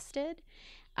existed.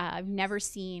 I've never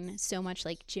seen so much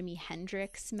like Jimi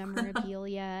Hendrix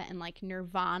memorabilia and like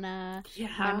Nirvana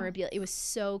memorabilia. It was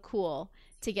so cool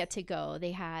to get to go.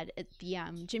 They had the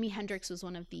Jimi Hendrix was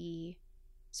one of the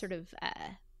sort of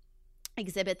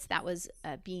exhibits that was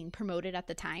being promoted at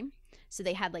the time. So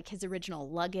they had like his original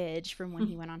luggage from when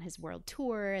he went on his world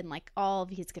tour, and like all of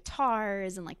his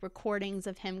guitars and like recordings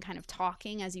of him kind of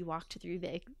talking as you walked through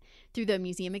the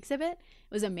museum exhibit.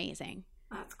 It was amazing.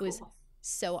 That's cool. It was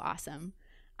so awesome.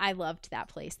 I loved that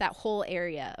place. That whole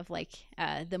area of like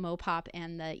the Mopop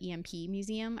and the EMP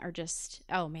museum are just,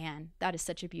 oh man, that is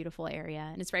such a beautiful area.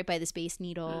 And it's right by the Space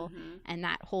Needle. And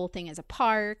that whole thing is a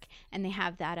park. And they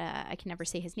have that, I can never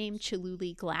say his name,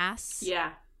 Chihuly Glass.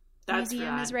 Yeah. That's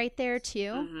museum is right there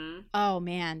too. Mm-hmm. Oh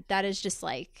man, that is just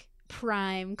like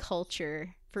prime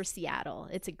culture for Seattle.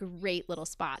 It's a great little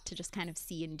spot to just kind of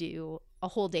see and do a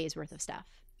whole day's worth of stuff.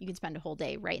 you can spend a whole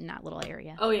day right in that little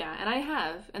area. Oh yeah, and I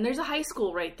have. And there's a high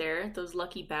school right there. Those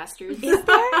lucky bastards. Is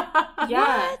there?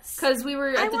 Yeah, because we were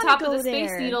at the top of the Space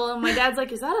there. Needle, and my dad's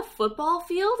like, "Is that a football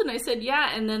field?" And I said,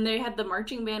 "Yeah." And then they had the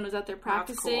marching band was out there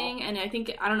practicing, cool. and I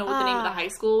don't know what the name of the high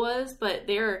school was, but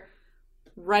they're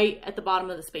right at the bottom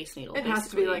of the Space Needle. It has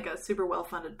to be like a super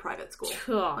well-funded private school.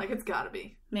 Oh, Like, it's gotta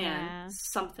be. man, Yeah.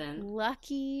 something.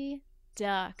 Lucky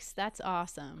ducks. That's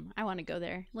awesome. I want to go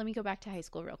there. Let me go back to high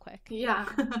school real quick. Yeah,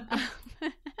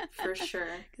 for sure.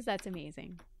 Because that's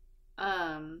amazing.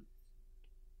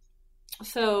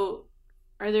 So,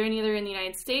 are there any other in the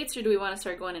United States, or do we want to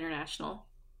start going international?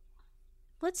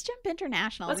 Let's jump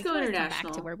international. Let's We go can always come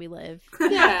international. back to where we live.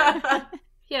 Yeah.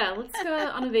 Yeah, let's go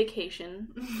on a vacation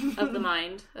of the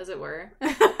mind, as it were.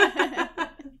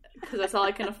 Because that's all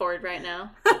I can afford right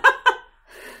now.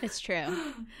 It's true.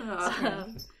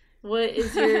 What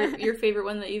is your favorite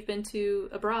one that you've been to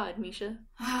abroad, Misha?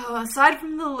 Oh, aside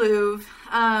from the Louvre,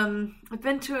 I've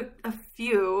been to a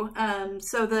few.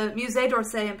 So the Musée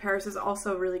d'Orsay in Paris is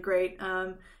also really great.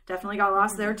 Definitely got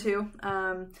lost there too.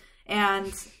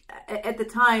 And at the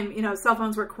time, cell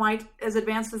phones were quite as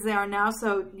advanced as they are now,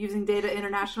 so using data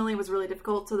internationally was really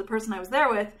difficult. So the person I was there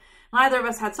with, neither of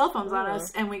us had cell phones on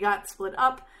us, and we got split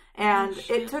up. And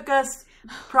it took us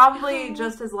probably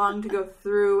just as long to go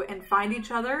through and find each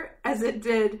other as it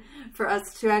did for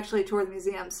us to actually tour the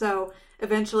museum. So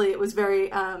eventually it was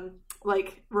very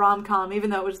like rom-com, even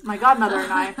though it was my godmother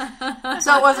and I.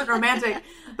 So it wasn't romantic.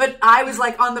 But I was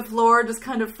like on the floor just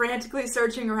kind of frantically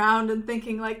searching around and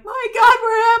thinking like, my God,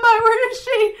 where am I? Where is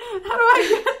she? How do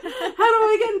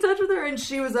I get in touch with her? And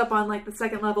she was up on like the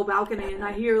second level balcony, and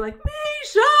I hear like,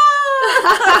 Misha!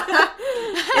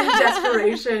 In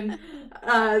desperation.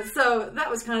 So that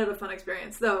was kind of a fun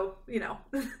experience, though,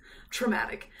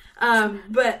 traumatic.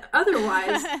 But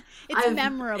otherwise, It's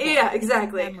memorable. Yeah,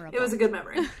 exactly. Memorable. It was a good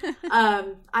memory.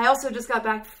 I also just got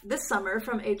back this summer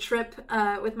from a trip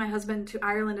with my husband to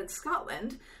Ireland and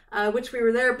Scotland, which we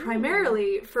were there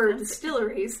primarily for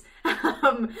distilleries.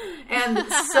 And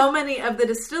so many of the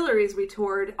distilleries we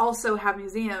toured also have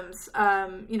museums,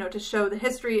 to show the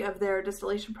history of their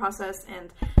distillation process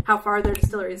and how far their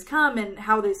distilleries come and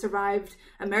how they survived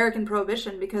American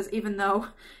Prohibition, because even though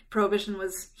Prohibition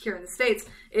was here in the States,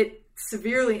 it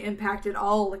severely impacted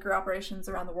all liquor operations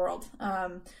around the world.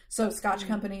 So Scotch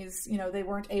companies, they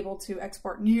weren't able to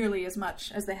export nearly as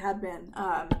much as they had been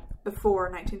before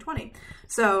 1920.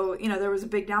 So, there was a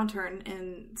big downturn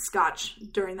in Scotch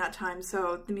during that time.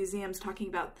 So the museum's talking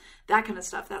about that kind of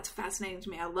stuff. That's fascinating to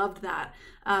me. I loved that.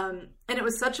 And it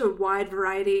was such a wide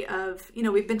variety of,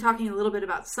 we've been talking a little bit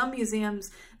about some museums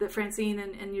that Francine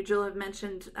and Eugil have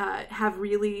mentioned have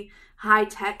really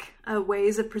high-tech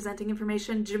ways of presenting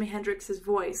information. Jimi Hendrix's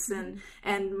voice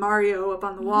and Mario up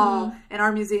on the wall, and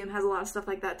our museum has a lot of stuff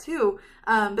like that too.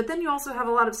 But then you also have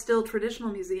a lot of still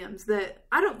traditional museums that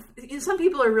some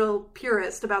people are real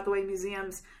purist about the way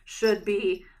museums should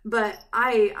be, but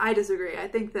I disagree. I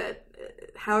think that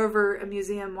however a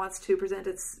museum wants to present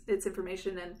its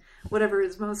information and whatever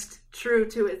is most true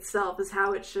to itself is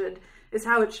how it should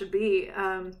be.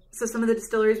 So some of the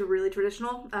distilleries were really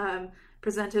traditional,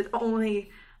 presented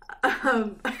only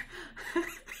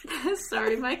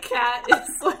Sorry, my cat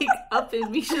is like up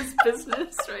in Misha's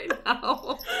business right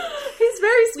now. He's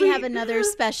very sweet. We have another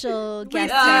special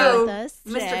guest do. with us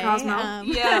Mr. today. Cosmo.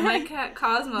 Yeah, my cat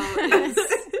Cosmo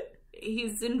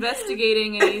he's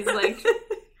investigating and he's like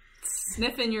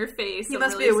sniffing your face. He I'm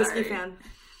must really be a whiskey sorry. fan.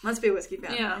 Must be a whiskey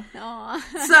fan. Yeah. Aw.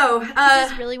 So, He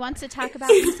just really wants to talk about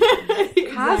whiskey.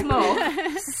 Cosmo,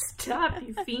 stop,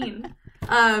 you fiend.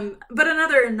 But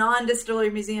another non-distillery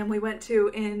museum we went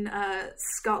to in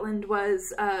Scotland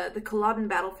was the Culloden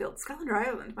Battlefield. Scotland or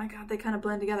Ireland? My God, they kind of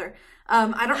blend together.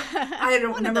 I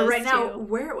don't One of remember those right now two.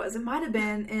 where it was. It might have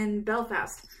been in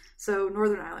Belfast, so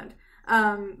Northern Ireland.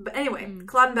 But anyway,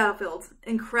 Culloden Battlefield,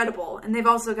 incredible, and they've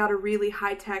also got a really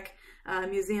high-tech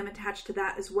museum attached to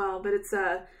that as well. But it's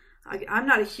I'm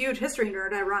not a huge history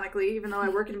nerd, ironically, even though I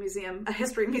work in a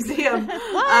history museum.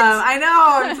 I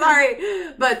know, I'm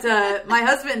sorry. But my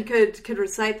husband could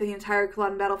recite the entire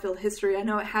Culloden Battlefield history. I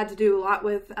know it had to do a lot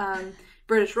with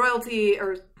British royalty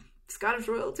or Scottish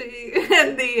royalty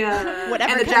and the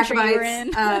Whatever and the country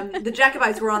Jacobites. you're in. The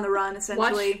Jacobites were on the run,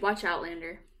 essentially. Watch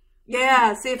Outlander.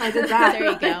 Yeah, see if I did that.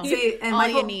 There you go. See, and All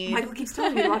you Michael, need. Michael keeps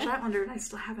telling me to watch Outlander, and I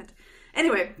still haven't.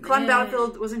 Anyway, Culloden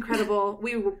Battlefield was incredible.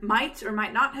 We might or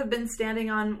might not have been standing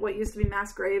on what used to be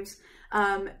mass graves.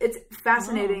 It's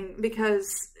fascinating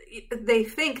because they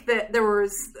think that there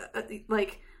was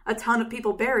like a ton of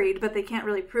people buried, but they can't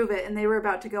really prove it. And they were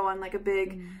about to go on like a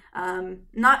big,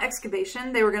 not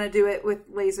excavation. They were going to do it with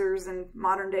lasers and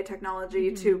modern day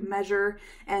technology to measure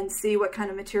and see what kind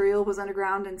of material was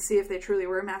underground and see if they truly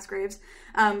were mass graves.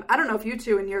 I don't know if you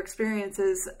two, in your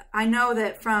experiences, I know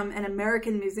that from an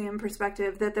American museum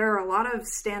perspective, that there are a lot of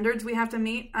standards we have to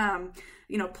meet.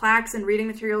 Plaques and reading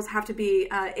materials have to be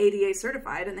ADA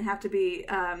certified, and they have to be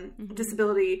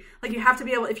disability. Like, you have to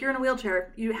be able, if you're in a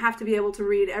wheelchair, you have to be able to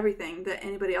read everything that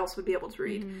anybody else would be able to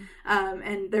read.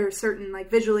 And there are certain,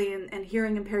 like, visually and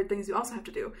hearing impaired things you also have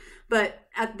to do. But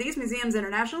at these museums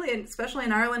internationally, and especially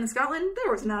in Ireland and Scotland,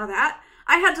 there was none of that.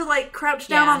 I had to, like, crouch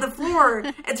down on the floor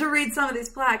and to read some of these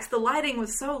plaques. The lighting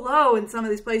was so low in some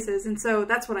of these places, and so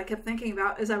that's what I kept thinking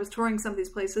about as I was touring some of these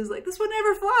places. Like, this would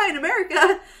never fly in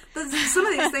America. Some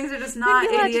of these things are just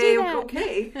not ADA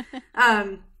okay.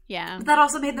 But that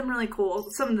also made them really cool.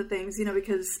 Some of the things,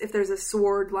 because if there's a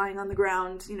sword lying on the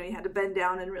ground, you had to bend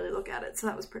down and really look at it. So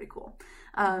that was pretty cool.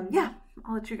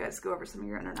 I'll let you guys go over some of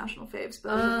your international faves,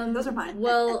 but those are mine.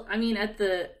 Well, I mean, I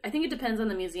think it depends on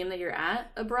the museum that you're at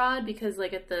abroad, because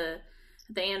like at the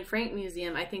Anne Frank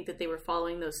Museum, I think that they were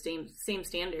following those same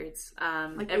standards.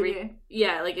 Like everything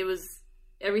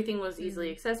was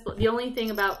easily accessible. The only thing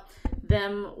about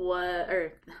the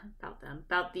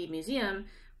museum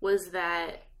was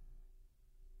that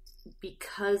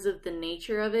because of the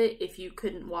nature of it, if you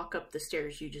couldn't walk up the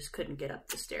stairs, you just couldn't get up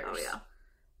the stairs. Oh yeah.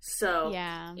 So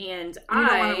and you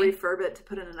don't want to refurb it to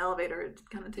put in an elevator. It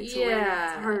kind of takes away.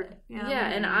 It's hard.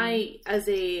 And I, as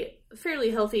a fairly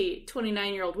healthy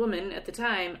 29-year-old woman at the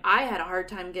time, I had a hard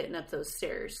time getting up those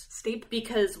stairs. Steep?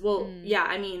 Because,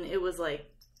 I mean, it was like,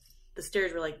 the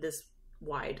stairs were like this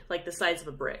wide, like the size of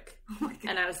a brick. Oh my God.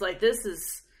 And I was like,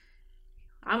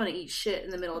 I'm gonna eat shit in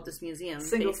the middle of this museum.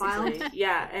 Single basically. file?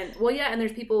 Yeah, and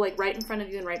there's people like right in front of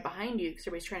you and right behind you because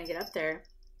everybody's trying to get up there.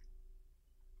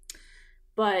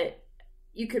 But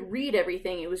you could read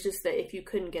everything. It was just that if you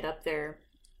couldn't get up there,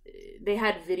 they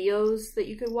had videos that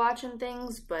you could watch and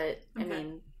things. But I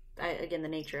mean, again, the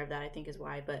nature of that I think is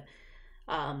why. But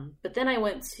then I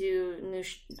went to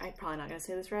I'm probably not gonna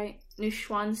say this right.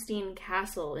 Neuschwanstein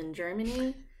Castle in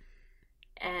Germany,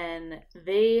 and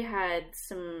they had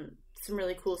some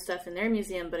really cool stuff in their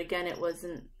museum. But again, it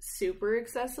wasn't super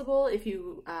accessible if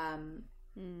you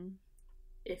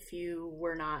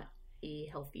were not a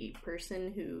healthy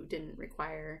person who didn't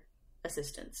require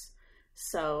assistance.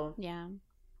 So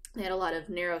they had a lot of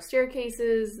narrow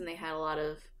staircases, and they had a lot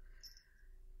of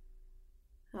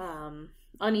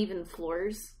uneven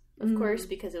floors, of course,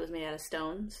 because it was made out of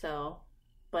stone. So,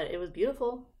 but it was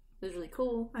beautiful. It was really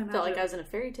cool. I felt like I was in a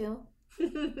fairy tale.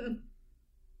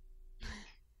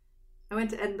 I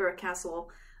went to Edinburgh Castle,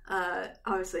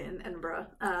 obviously in Edinburgh.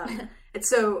 And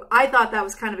so I thought that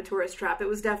was kind of a tourist trap. It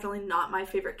was definitely not my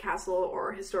favorite castle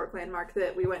or historic landmark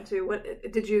that we went to. What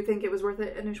did you think it was worth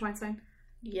it at Neuschwanstein?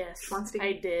 Yes, Schwanstein?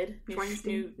 I did.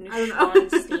 Schwanstein?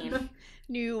 Neuschwanstein.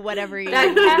 New whatever you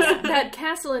that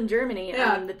castle in Germany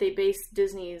that they based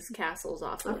Disney's castles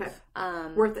off of. Okay.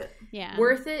 Worth it. Yeah.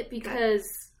 Worth it because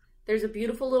there's a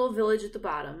beautiful little village at the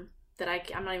bottom that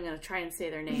I'm not even going to try and say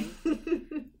their name.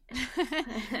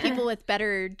 People with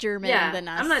better German than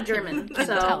us. I'm not German, can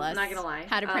so tell us I'm not going to lie.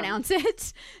 how to pronounce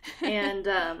it. And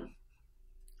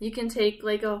you can take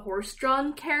like a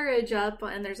horse-drawn carriage up,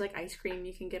 and there's like ice cream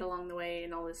you can get along the way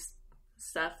and all this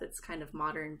stuff that's kind of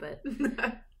modern, but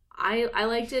I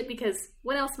liked it because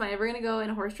when else am I ever going to go in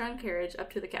a horse-drawn carriage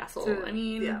up to the castle? I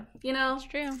mean, It's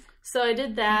true. So I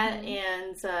did that,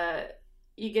 and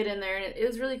you get in there, and it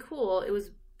was really cool. It was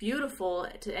beautiful,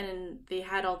 and they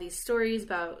had all these stories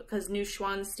about, because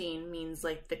Neuschwanstein means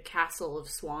like the castle of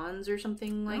swans or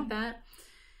something like that.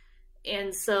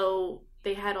 And so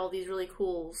they had all these really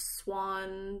cool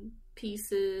swan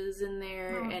pieces in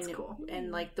there,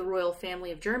 and like the royal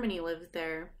family of Germany lived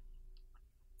there.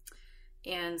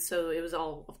 And so it was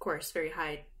all, of course, very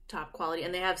high top quality,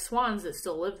 and they have swans that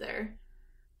still live there.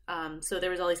 So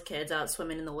there was all these kids out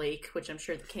swimming in the lake, which I'm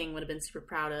sure the king would have been super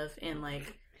proud of, and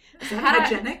like,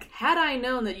 had I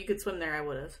known that you could swim there, I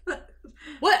would have.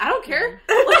 What? I don't care.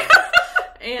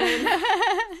 And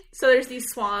so there's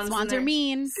these swans. Swans are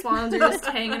mean. Swans are just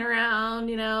hanging around,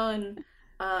 and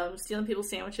stealing people's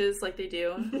sandwiches like they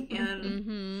do.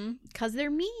 And because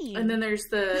they're mean. And then there's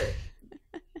the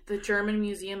German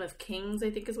Museum of Kings,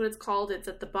 I think is what it's called. It's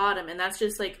at the bottom, and that's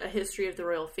just like a history of the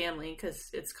royal family because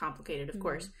it's complicated, of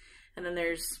course. And then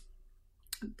there's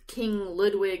King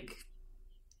Ludwig,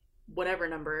 whatever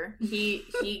number. He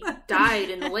died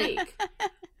in the lake,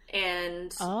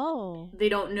 and they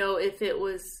don't know if it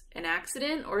was an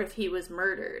accident or if he was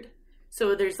murdered.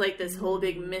 So there's like this whole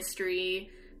big mystery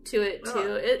to it too.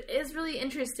 Oh. It is really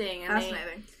interesting.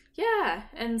 Fascinating. Yeah,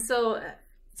 and so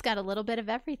It's got a little bit of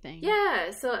everything.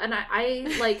 yeah, so and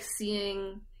I like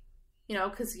seeing, you know,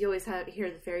 because you always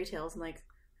hear the fairy tales and like,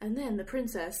 and then the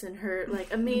princess and her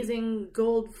like amazing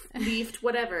gold leafed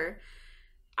whatever.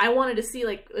 I wanted to see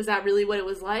like, is that really what it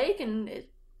was like? And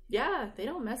yeah, they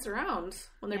don't mess around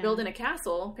when they're building a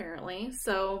castle apparently.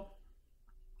 So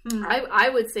I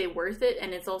would say worth it,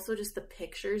 and it's also just the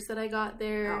pictures that I got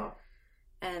there. Oh,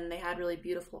 And they had really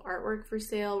beautiful artwork for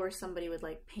sale where somebody would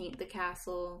like paint the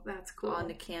castle that's cool.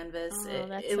 onto canvas. Oh,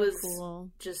 that's it so was cool.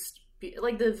 just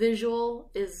like the visual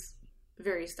is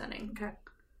very stunning, Okay.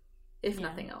 if Yeah.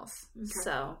 nothing else. Okay.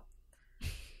 So,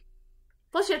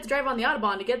 plus you have to drive on the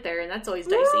Autobahn to get there, and that's always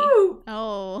dicey. Woo!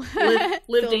 Oh. Live Feel a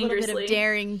little bit dangerously. of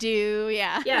daring do,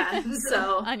 yeah. Yeah.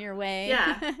 So On your way.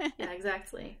 yeah,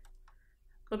 exactly.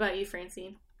 What about you,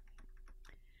 Francine?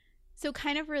 So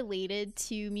kind of related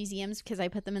to museums, because I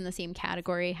put them in the same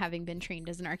category, having been trained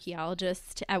as an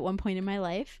archaeologist at one point in my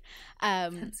life.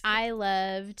 I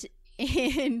loved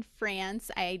in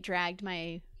France, I dragged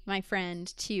my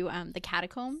friend to the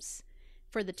catacombs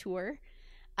for the tour.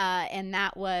 And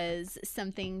that was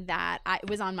something that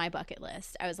was on my bucket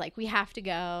list. I was like, we have to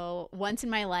go once in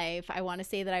my life. I want to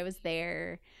say that I was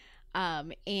there.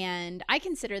 And I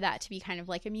consider that to be kind of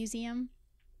like a museum.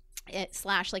 /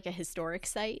 like a historic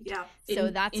site. Yeah. So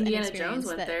that's Indiana an experience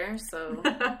Jones went there, so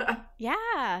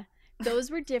Yeah. Those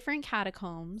were different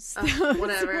catacombs. whatever.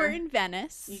 Those were in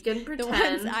Venice. you can The pretend.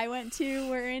 ones I went to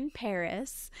were in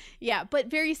Paris. Yeah, but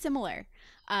very similar.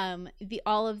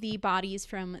 All of the bodies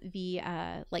from the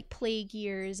like plague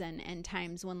years and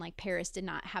times when like Paris did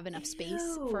not have enough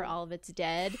space for all of its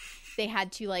dead, they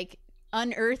had to like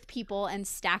unearth people and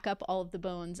stack up all of the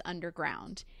bones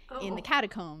underground in the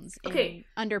catacombs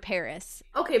under Paris.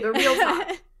 Okay, but real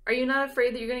talk. Are you not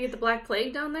afraid that you're going to get the Black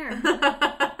Plague down there?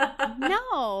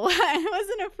 No, I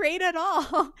wasn't afraid at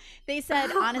all. They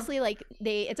said, honestly, like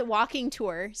it's a walking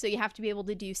tour, so you have to be able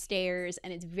to do stairs,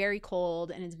 and it's very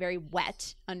cold and it's very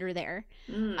wet under there.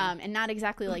 And not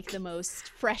exactly like the most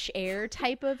fresh air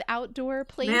type of outdoor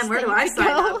place. Man, where that do you I could sign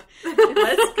go. up?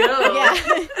 Let's go. Yeah,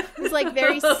 it was like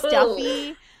very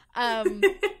stuffy.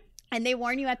 And they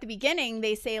warn you at the beginning.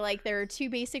 They say, like, there are 2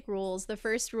 basic rules. The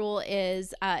first rule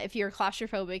is if you're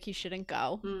claustrophobic, you shouldn't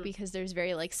go because there's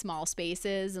very, like, small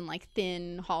spaces and, like,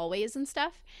 thin hallways and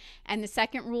stuff. And the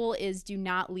second rule is do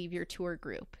not leave your tour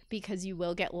group because you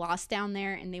will get lost down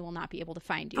there and they will not be able to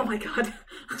find you. Oh my god.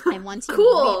 And once you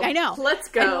Cool. leave, I know. Let's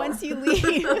go. And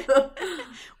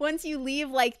once you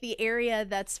leave, like, the area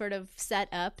that's sort of set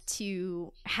up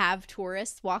to have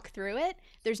tourists walk through it,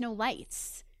 there's no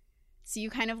lights. So you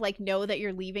kind of like know that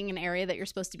you're leaving an area that you're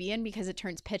supposed to be in because it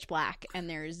turns pitch black and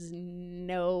there's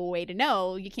no way to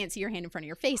know. You can't see your hand in front of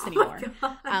your face anymore.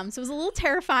 So it was a little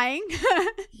terrifying,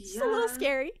 just a little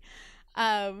scary.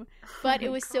 But it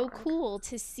was so cool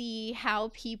to see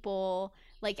how people,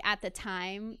 like at the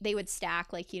time, they would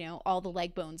stack like, you know, all the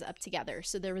leg bones up together.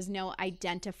 So there was no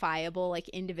identifiable like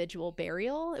individual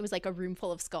burial. It was like a room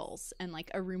full of skulls and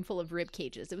like a room full of rib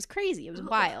cages. It was crazy. It was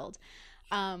wild.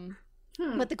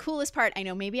 But the coolest part, I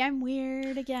know maybe I'm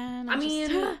weird again. I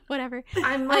mean, whatever.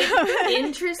 I'm like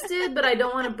interested, but I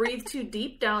don't want to breathe too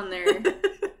deep down there.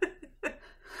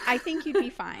 I think you'd be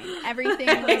fine. Everything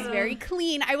was very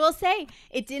clean. I will say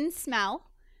it didn't smell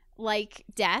like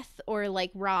death or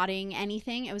like rotting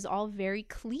anything. It was all very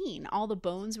clean. All the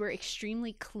bones were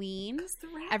extremely clean.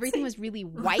 Everything was really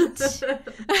white.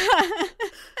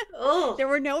 There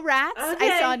were no rats.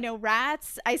 Okay. I saw no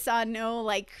rats. I saw no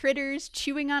like critters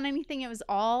chewing on anything. It was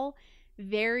all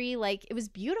very like, it was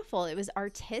beautiful. It was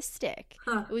artistic.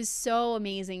 It was so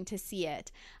amazing to see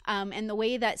it. And the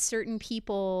way that certain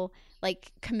people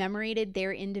like commemorated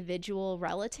their individual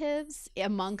relatives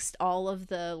amongst all of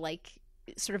the like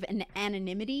sort of an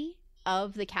anonymity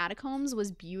of the catacombs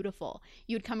was beautiful.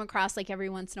 You would come across like every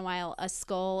once in a while a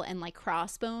skull and like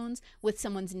crossbones with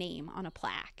someone's name on a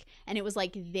plaque, and it was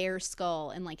like their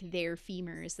skull and like their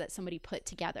femurs that somebody put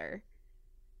together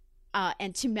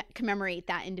and to commemorate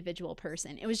that individual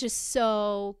person. It was just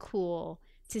so cool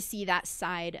to see that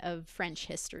side of French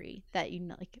history that, you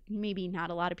know, like maybe not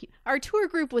a lot of people. Our tour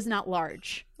group was not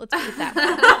large. Let's put it that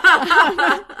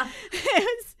way. It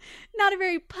was not a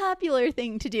very popular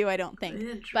thing to do, I don't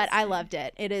think. But I loved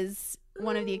it. It is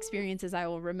one of the experiences I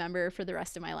will remember for the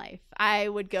rest of my life. I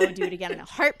would go do it again in a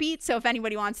heartbeat. So if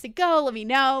anybody wants to go, let me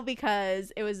know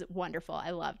because it was wonderful.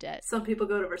 I loved it. Some people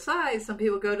go to Versailles. Some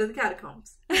people go to the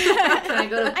catacombs. Can I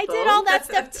go to I did all that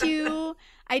stuff too.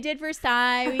 I did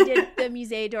Versailles. We did the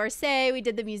Musée d'Orsay. We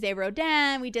did the Musée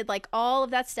Rodin. We did like all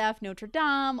of that stuff, Notre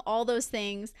Dame, all those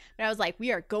things. But I was like,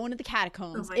 we are going to the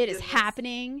catacombs. Oh my It is goodness.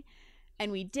 happening.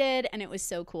 And we did, and it was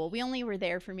so cool. We only were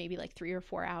there for maybe like 3 or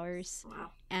 4 hours, Wow.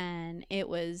 and it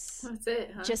was That's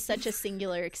it, huh? just such a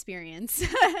singular experience.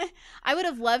 I would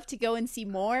have loved to go and see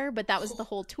more, but that was the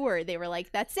whole tour. They were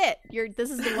like, "That's it.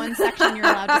 This is the one section you're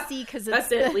allowed to see because it's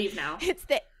That's it. Leave now. it's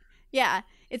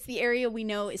the area we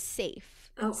know is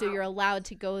safe. Oh, So wow. you're allowed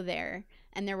to go there."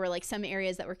 And there were like some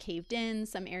areas that were caved in,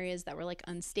 some areas that were like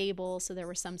unstable. So there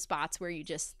were some spots where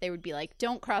they would be like,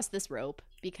 "Don't cross this rope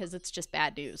because it's just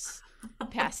bad news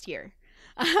past here."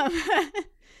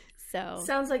 So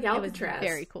Sounds like it was Alcatraz.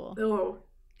 very cool. Oh,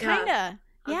 Kinda,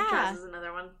 Alcatraz yeah, is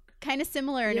another one. kind of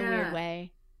similar in a Yeah. weird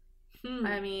way.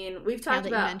 I mean, we've Now talked that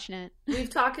you about mention it, we've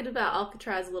talked about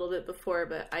Alcatraz a little bit before,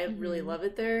 but I really Mhm. love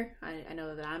it there. I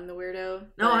know that I'm the weirdo.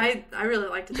 No, but- I really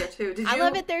liked it there too. Did you? I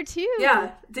love it there too.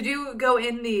 Yeah. Did you go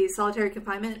in the solitary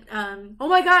confinement? Oh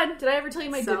my god! Did I ever tell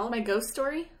you my Cell? my ghost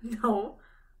story? No.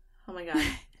 Oh my god!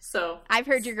 So I've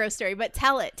heard your ghost story, but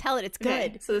tell it. It's okay,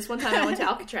 good. So this one time I went to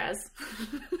Alcatraz.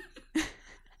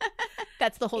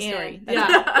 That's the whole story. And, yeah,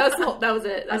 that was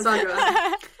it. That's all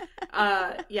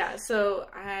good. Yeah, so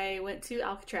I went to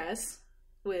Alcatraz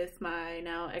with my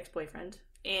now ex-boyfriend,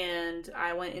 and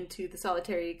I went into the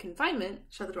solitary confinement.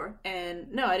 Shut the door.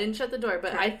 And no, I didn't shut the door,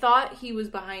 but Okay. I thought he was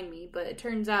behind me, but it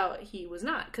turns out he was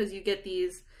not, because you get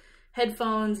these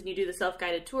headphones and you do the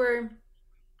self-guided tour,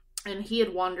 and he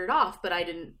had wandered off, but I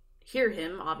didn't hear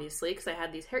him, obviously, because I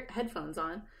had these headphones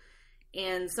on,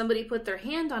 and somebody put their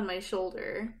hand on my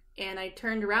shoulder, and I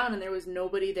turned around and there was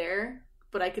nobody there,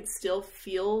 but I could still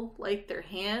feel like their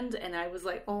hand, and I was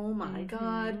like, oh my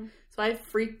god. So I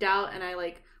freaked out, and I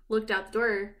like looked out the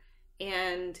door,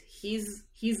 and he's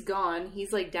gone.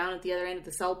 He's like down at the other end of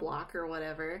the cell block or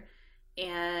whatever,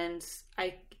 and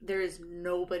there is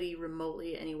nobody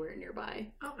remotely anywhere nearby.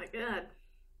 Oh my god.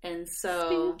 And so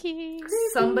Spooky.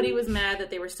 somebody was mad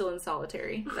that they were still in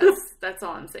solitary. That's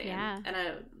all I'm saying. Yeah. And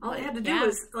All like, they had to do yeah.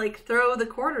 was like throw the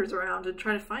quarters around and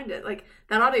try to find it. Like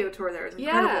that audio tour there is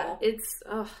incredible. it's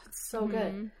so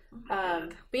good. Mhm. Oh my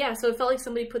God. But yeah, so it felt like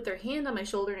somebody put their hand on my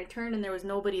shoulder, and I turned and there was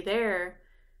nobody there.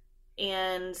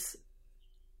 And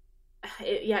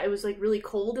it was like really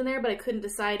cold in there, but I couldn't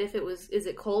decide if is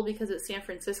it cold because it's San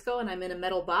Francisco and I'm in a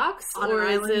metal box, On an or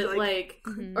is island, it like-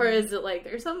 Mhm. or is it like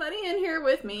there's somebody in here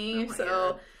with me? Oh my So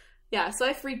God. yeah, so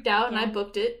I freaked out and I Yeah.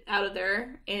 booked it out of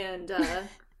there, and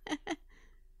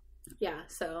yeah,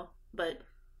 so but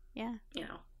Yeah. you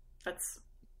know, that's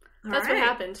All what right.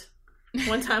 happened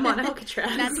one time on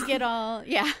Alcatraz. Not to get all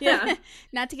Yeah.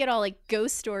 not to get all like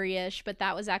ghost story-ish, but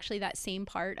that was actually that same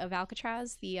part of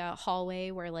Alcatraz, the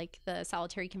hallway where like the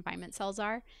solitary confinement cells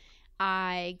are.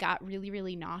 I got really,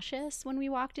 really nauseous when we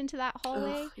walked into that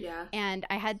hallway. Ugh, yeah. And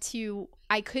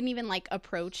I couldn't even like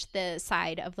approach the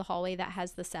side of the hallway that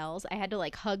has the cells. I had to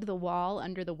like hug the wall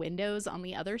under the windows on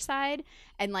the other side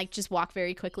and like just walk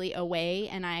very quickly away.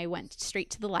 And I went straight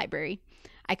to the library.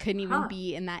 I couldn't even Huh.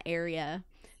 be in that area.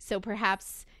 So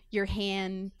perhaps your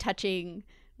hand touching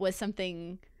was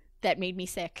something that made me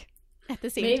sick at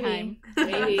the same Maybe. time.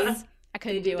 Maybe. I They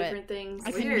couldn't do do it. different things.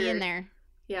 I couldn't be in Weird. there.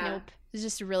 Yeah. Nope. It was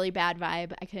just a really bad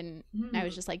vibe. I couldn't. I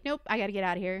was just like, nope, I got to get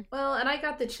out of here. Well, and I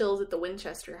got the chills at the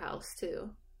Winchester House too.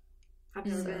 I've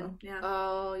never So- been. Yeah.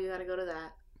 Oh, you gotta go to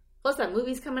that. Plus, that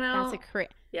movie's coming out. That's a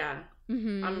Yeah.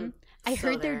 Mm-hmm. I so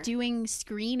heard they're there. doing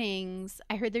screenings.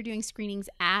 I heard they're doing screenings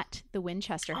at the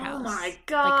Winchester House. Oh my Like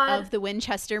god, of the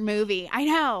Winchester movie. I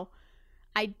know.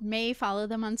 I may follow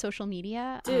them on social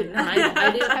media. Dude, I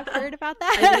I do. have heard about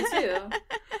that. I do too.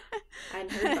 I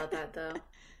hadn't heard about that though.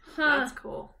 Huh. That's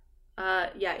cool.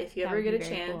 Yeah. If you That ever would get a be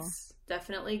very chance,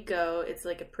 definitely go. It's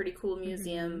like a pretty cool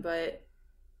museum, Mhm. but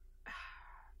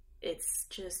it's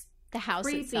just The house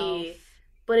creepy, itself.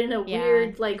 but in a Yeah,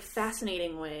 weird, like it's-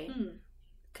 fascinating way. Hmm.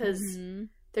 Because Mhm.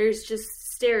 there's just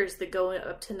stairs that go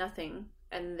up to nothing,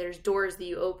 and there's doors that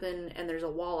you open, and there's a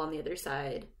wall on the other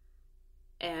side.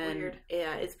 And Weird.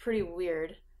 yeah, it's pretty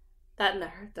weird. That and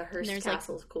the Hearst there's, like-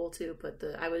 Castle is cool too, but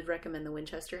I would recommend the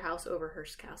Winchester House over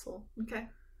Hearst Castle. Okay.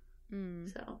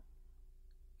 Mm. So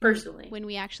personally, When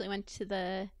we actually went to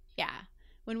the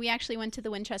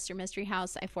Winchester Mystery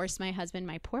House, I forced my husband,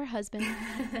 my poor husband,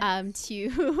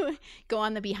 to go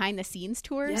on the behind the scenes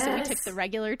tour. So we took Yes. the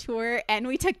regular tour and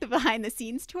we took the behind the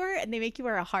scenes tour, and they make you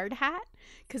wear a hard hat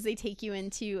because they take you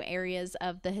into areas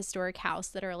of the historic house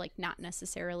that are like not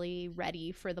necessarily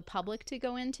ready for the public to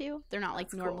go into. They're not like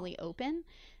That's cool. normally open.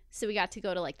 So we got to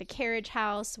go to like the carriage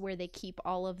house where they keep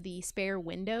all of the spare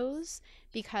windows,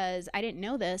 because I didn't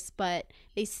know this, but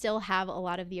they still have a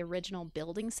lot of the original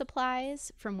building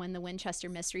supplies from when the Winchester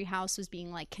Mystery House was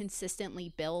being like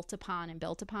consistently built upon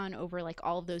over like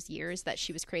all of those years that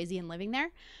she was crazy and living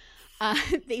there.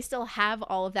 They still have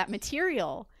all of that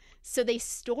material. So they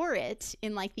store it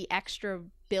in like the extra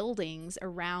buildings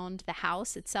around the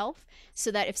house itself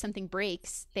so that if something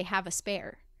breaks, they have a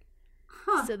spare.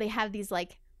 Huh. So they have these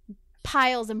like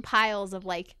piles and piles of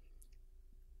like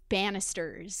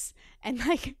banisters and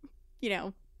like, you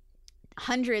know,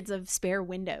 hundreds of spare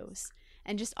windows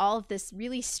and just all of this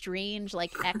really strange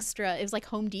like extra. It was like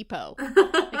Home Depot,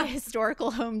 like a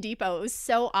historical Home Depot. It was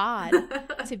so odd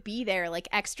to be there, like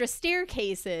extra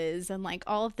staircases and like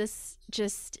all of this.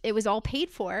 Just, it was all paid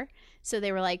for, so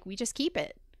they were like, we just keep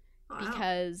it. Wow.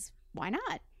 Because why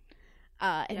not?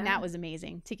 And that was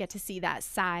amazing to get to see that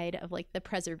side of like the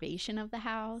preservation of the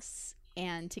house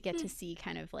and to get to see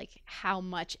kind of like how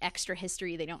much extra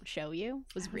history they don't show you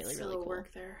was really cool.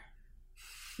 Work there.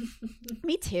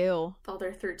 Me too. With all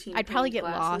their 13. I'd probably get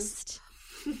glasses. Lost.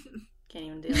 Can't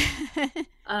even do it.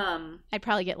 I'd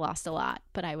probably get lost a lot,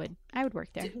 but I would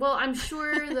work there. Well, I'm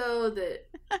sure though that.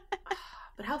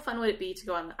 But how fun would it be to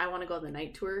go on? I want to go on the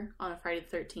night tour on a Friday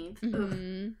the 13th.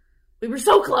 Mm-hmm. We were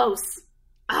so close.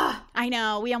 I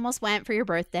know. We almost went for your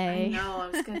birthday. I know. I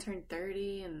was going to turn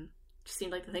 30 and it just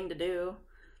seemed like the thing to do.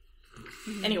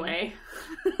 Anyway.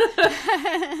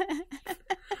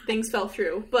 Things fell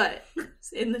through. But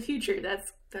in the future,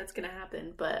 that's going to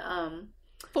happen. But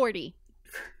 40.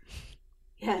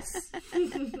 Yes.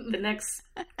 The next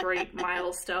great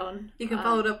milestone. You can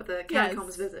follow it up with a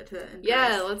catacombs visit to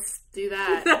Yeah, let's do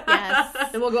that.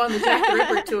 Yes. Then we'll go on the Jack the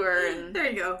Ripper tour. And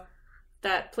there you go.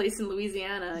 That place in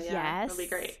Louisiana. Yeah, yes. That'll be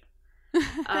great.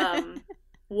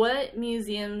 What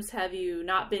museums have you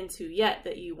not been to yet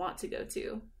that you want to go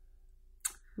to?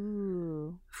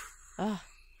 Ooh. Oh,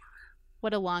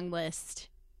 what a long list.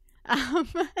 I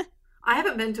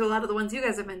haven't been to a lot of the ones you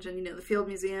guys have mentioned, you know, the Field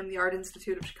Museum, the Art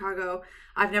Institute of Chicago.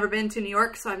 I've never been to New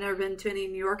York, so I've never been to any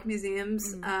New York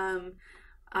museums.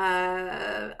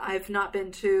 I've not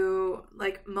been to,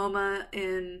 like, MoMA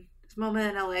in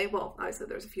LA. Well, obviously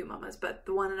there's a few MoMAs, but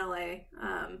the one in LA,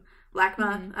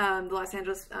 LACMA, the Los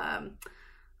Angeles,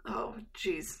 oh,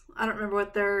 geez. I don't remember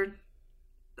what their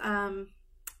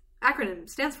acronym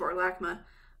stands for, LACMA.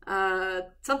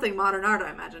 Something modern art, I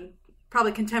imagine.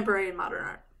 Probably contemporary and modern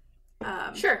art.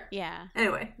 Sure. Yeah.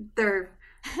 Anyway, they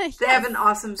have an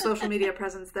awesome social media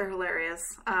presence. They're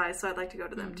hilarious. So I'd like to go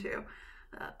to them too.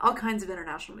 All kinds of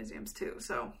international museums too.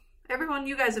 So everyone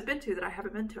you guys have been to that I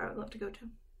haven't been to, I would love to go to.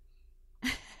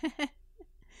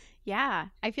 Yeah,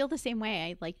 I feel the same way.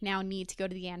 I like now need to go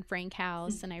to the Anne Frank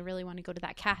house and I really want to go to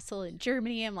that castle in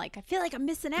Germany. I'm like, I feel like I'm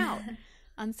missing out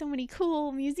on so many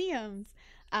cool museums.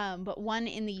 But one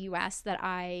in the U.S. that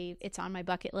it's on my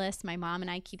bucket list, my mom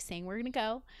and I keep saying we're going to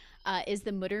go, is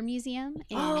the Mutter Museum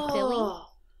in Philly.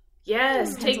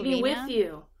 Yes, take me with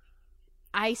you.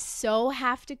 I so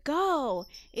have to go.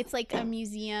 It's like a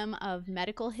museum of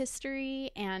medical history,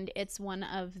 and it's one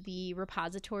of the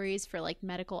repositories for like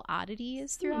medical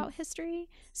oddities throughout history.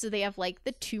 So they have like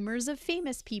the tumors of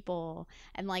famous people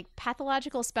and like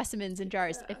pathological specimens in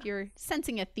jars. If you're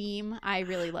sensing a theme, I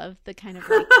really love the kind of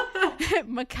like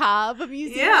macabre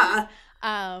museums. Yeah.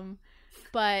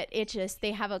 But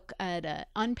they have an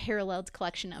unparalleled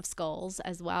collection of skulls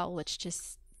as well, which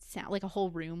just sound like a whole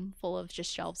room full of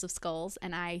just shelves of skulls,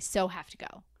 and I so have to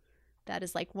go. That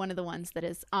is like one of the ones that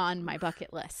is on my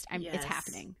bucket list. It's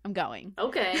happening. I'm going.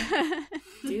 Okay.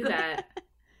 Do that.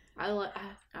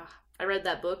 I read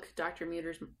that book, Dr.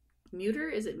 Mutter?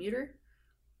 Is it Mutter?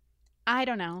 I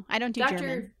don't know. I don't do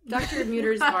German. Dr.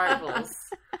 Mutter's Marvels.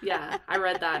 Yeah, I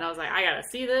read that and I was like, I gotta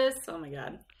see this. Oh my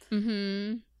god.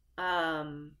 Mm-hmm.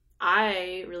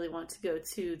 I really want to go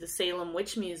to the Salem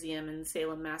Witch Museum in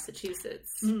Salem,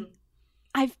 Massachusetts.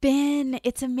 I've been.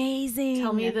 It's amazing.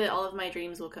 Tell me that all of my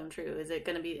dreams will come true. Is it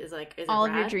all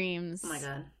rad? Of your dreams? Oh my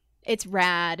god. It's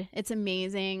rad. It's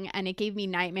amazing. And it gave me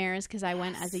nightmares because I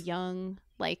went as a young,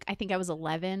 like, I think I was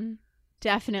 11.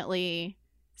 Definitely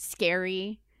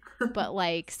scary, but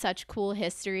like such cool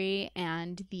history.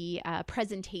 And the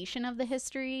presentation of the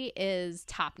history is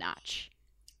top notch.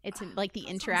 It's like the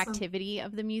interactivity awesome.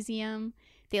 Of the museum.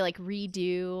 They like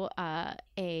redo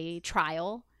a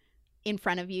trial in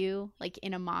front of you, like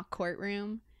in a mock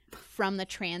courtroom from the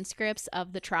transcripts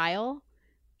of the trial.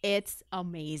 It's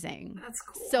amazing. That's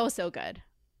cool. So good.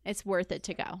 It's worth it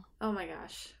to go. Oh my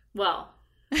gosh. Well,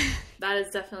 that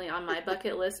is definitely on my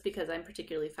bucket list because I'm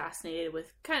particularly fascinated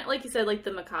with kind of, like you said, like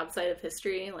the macabre side of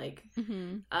history. Like,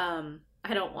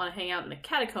 I don't want to hang out in the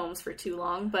catacombs for too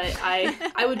long, but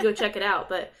I would go check it out.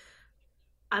 But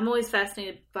I'm always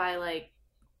fascinated by like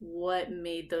what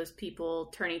made those people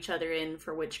turn each other in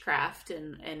for witchcraft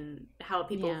and how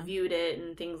people viewed it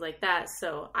and things like that.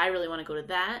 So I really want to go to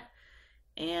that.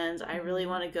 And I really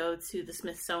want to go to the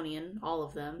Smithsonian, all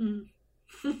of them.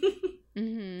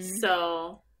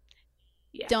 So,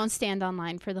 yeah. Don't stand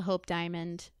online for the Hope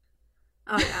Diamond.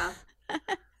 Oh, yeah.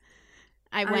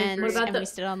 I went and we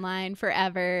stood online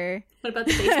forever. What about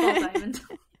the baseball diamond?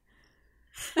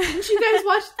 Didn't you guys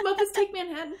watch the Muppets Take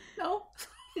Manhattan? No?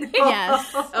 Yes.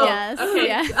 Oh, yes. Okay.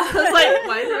 Yeah. I was like,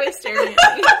 why is everybody staring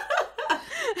at me?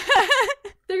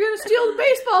 They're going to steal the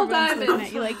baseball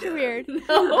diamond. You like you're weird.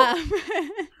 No.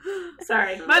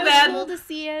 Sorry. My bad. It was cool to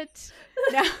see it.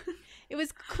 No, it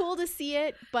was cool to see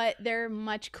it, but there are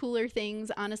much cooler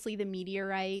things. Honestly, the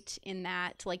meteorite in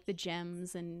that, like the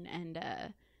gems and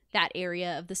that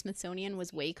area of the Smithsonian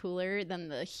was way cooler than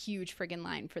the huge friggin'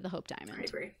 line for the Hope Diamond. I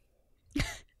agree.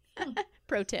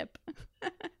 Pro tip.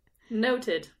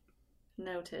 Noted.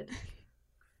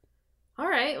 All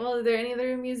right. Well, are there any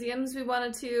other museums we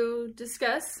wanted to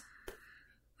discuss?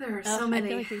 There are so many. I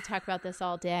feel like we could talk about this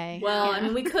all day. Well, Yeah. I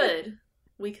mean, we could.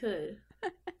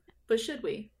 But should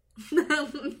we?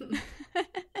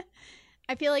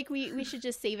 I feel like we should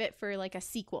just save it for like a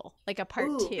sequel, like a part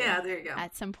 2. Yeah, there you go.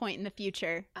 At some point in the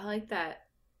future. I like that.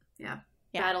 Yeah.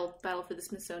 Battle for the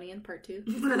Smithsonian Part 2.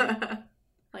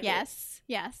 Like Yes,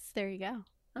 there you go.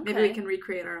 Okay. Maybe we can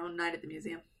recreate our own night at the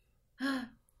museum. Oh,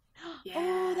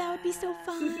 that would be so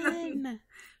fun.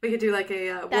 We could do like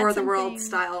a That's War of the World something-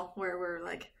 style where we're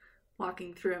like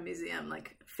walking through a museum,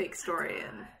 like fake story,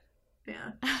 and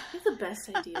yeah. You have the best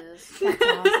ideas. That's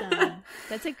awesome.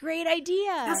 That's a great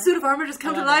idea. That suit of armor just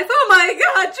come to love life. Oh my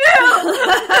god,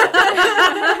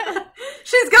 Jill!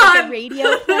 She's gone! The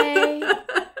radio play.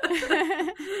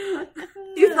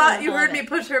 You thought you Love heard me it.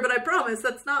 push her, but I promise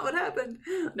that's not what happened.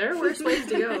 There are worse ways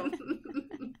to go.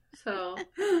 So,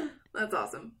 That's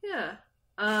awesome. yeah.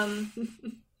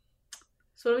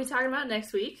 So what are we talking about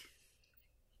next week?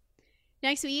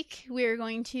 Next week, we're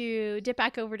going to dip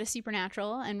back over to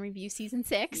Supernatural and review season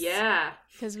 6. Yeah.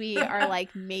 Because we are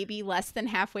like maybe less than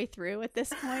halfway through at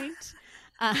this point.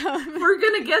 We're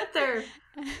going to get there.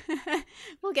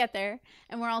 We'll get there.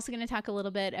 And we're also going to talk a little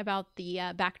bit about the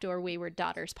Backdoor Wayward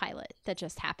Daughters pilot that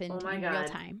just happened Oh my in God. real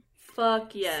time.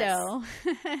 Fuck yes. So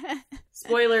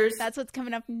Spoilers. that's what's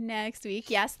coming up next week.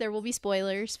 Yes, there will be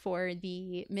spoilers for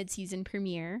the mid-season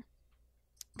premiere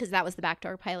because that was the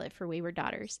backdoor pilot for Wayward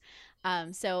Daughters.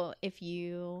 So if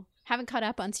you haven't caught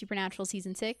up on Supernatural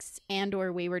season 6 and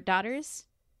or Wayward Daughters,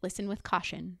 listen with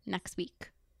caution next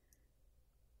week.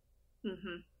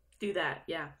 Do that.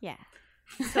 Yeah. Yeah.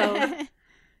 So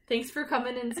thanks for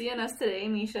coming and seeing us today,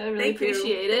 Misha. Really Thank you.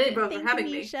 appreciate Thank it. you both Thank for having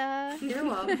you, me. Misha. You're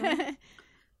welcome.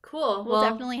 Cool. We'll Well,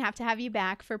 definitely have to have you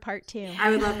back for part 2.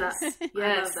 I would love that.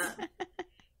 Yes. I love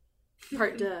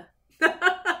part duh.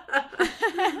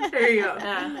 that. There you go.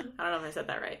 I don't know if I said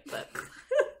that right, but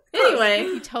anyway.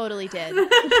 You totally did. All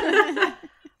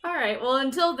right. Well,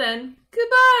 until then,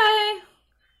 goodbye.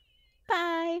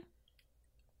 Bye.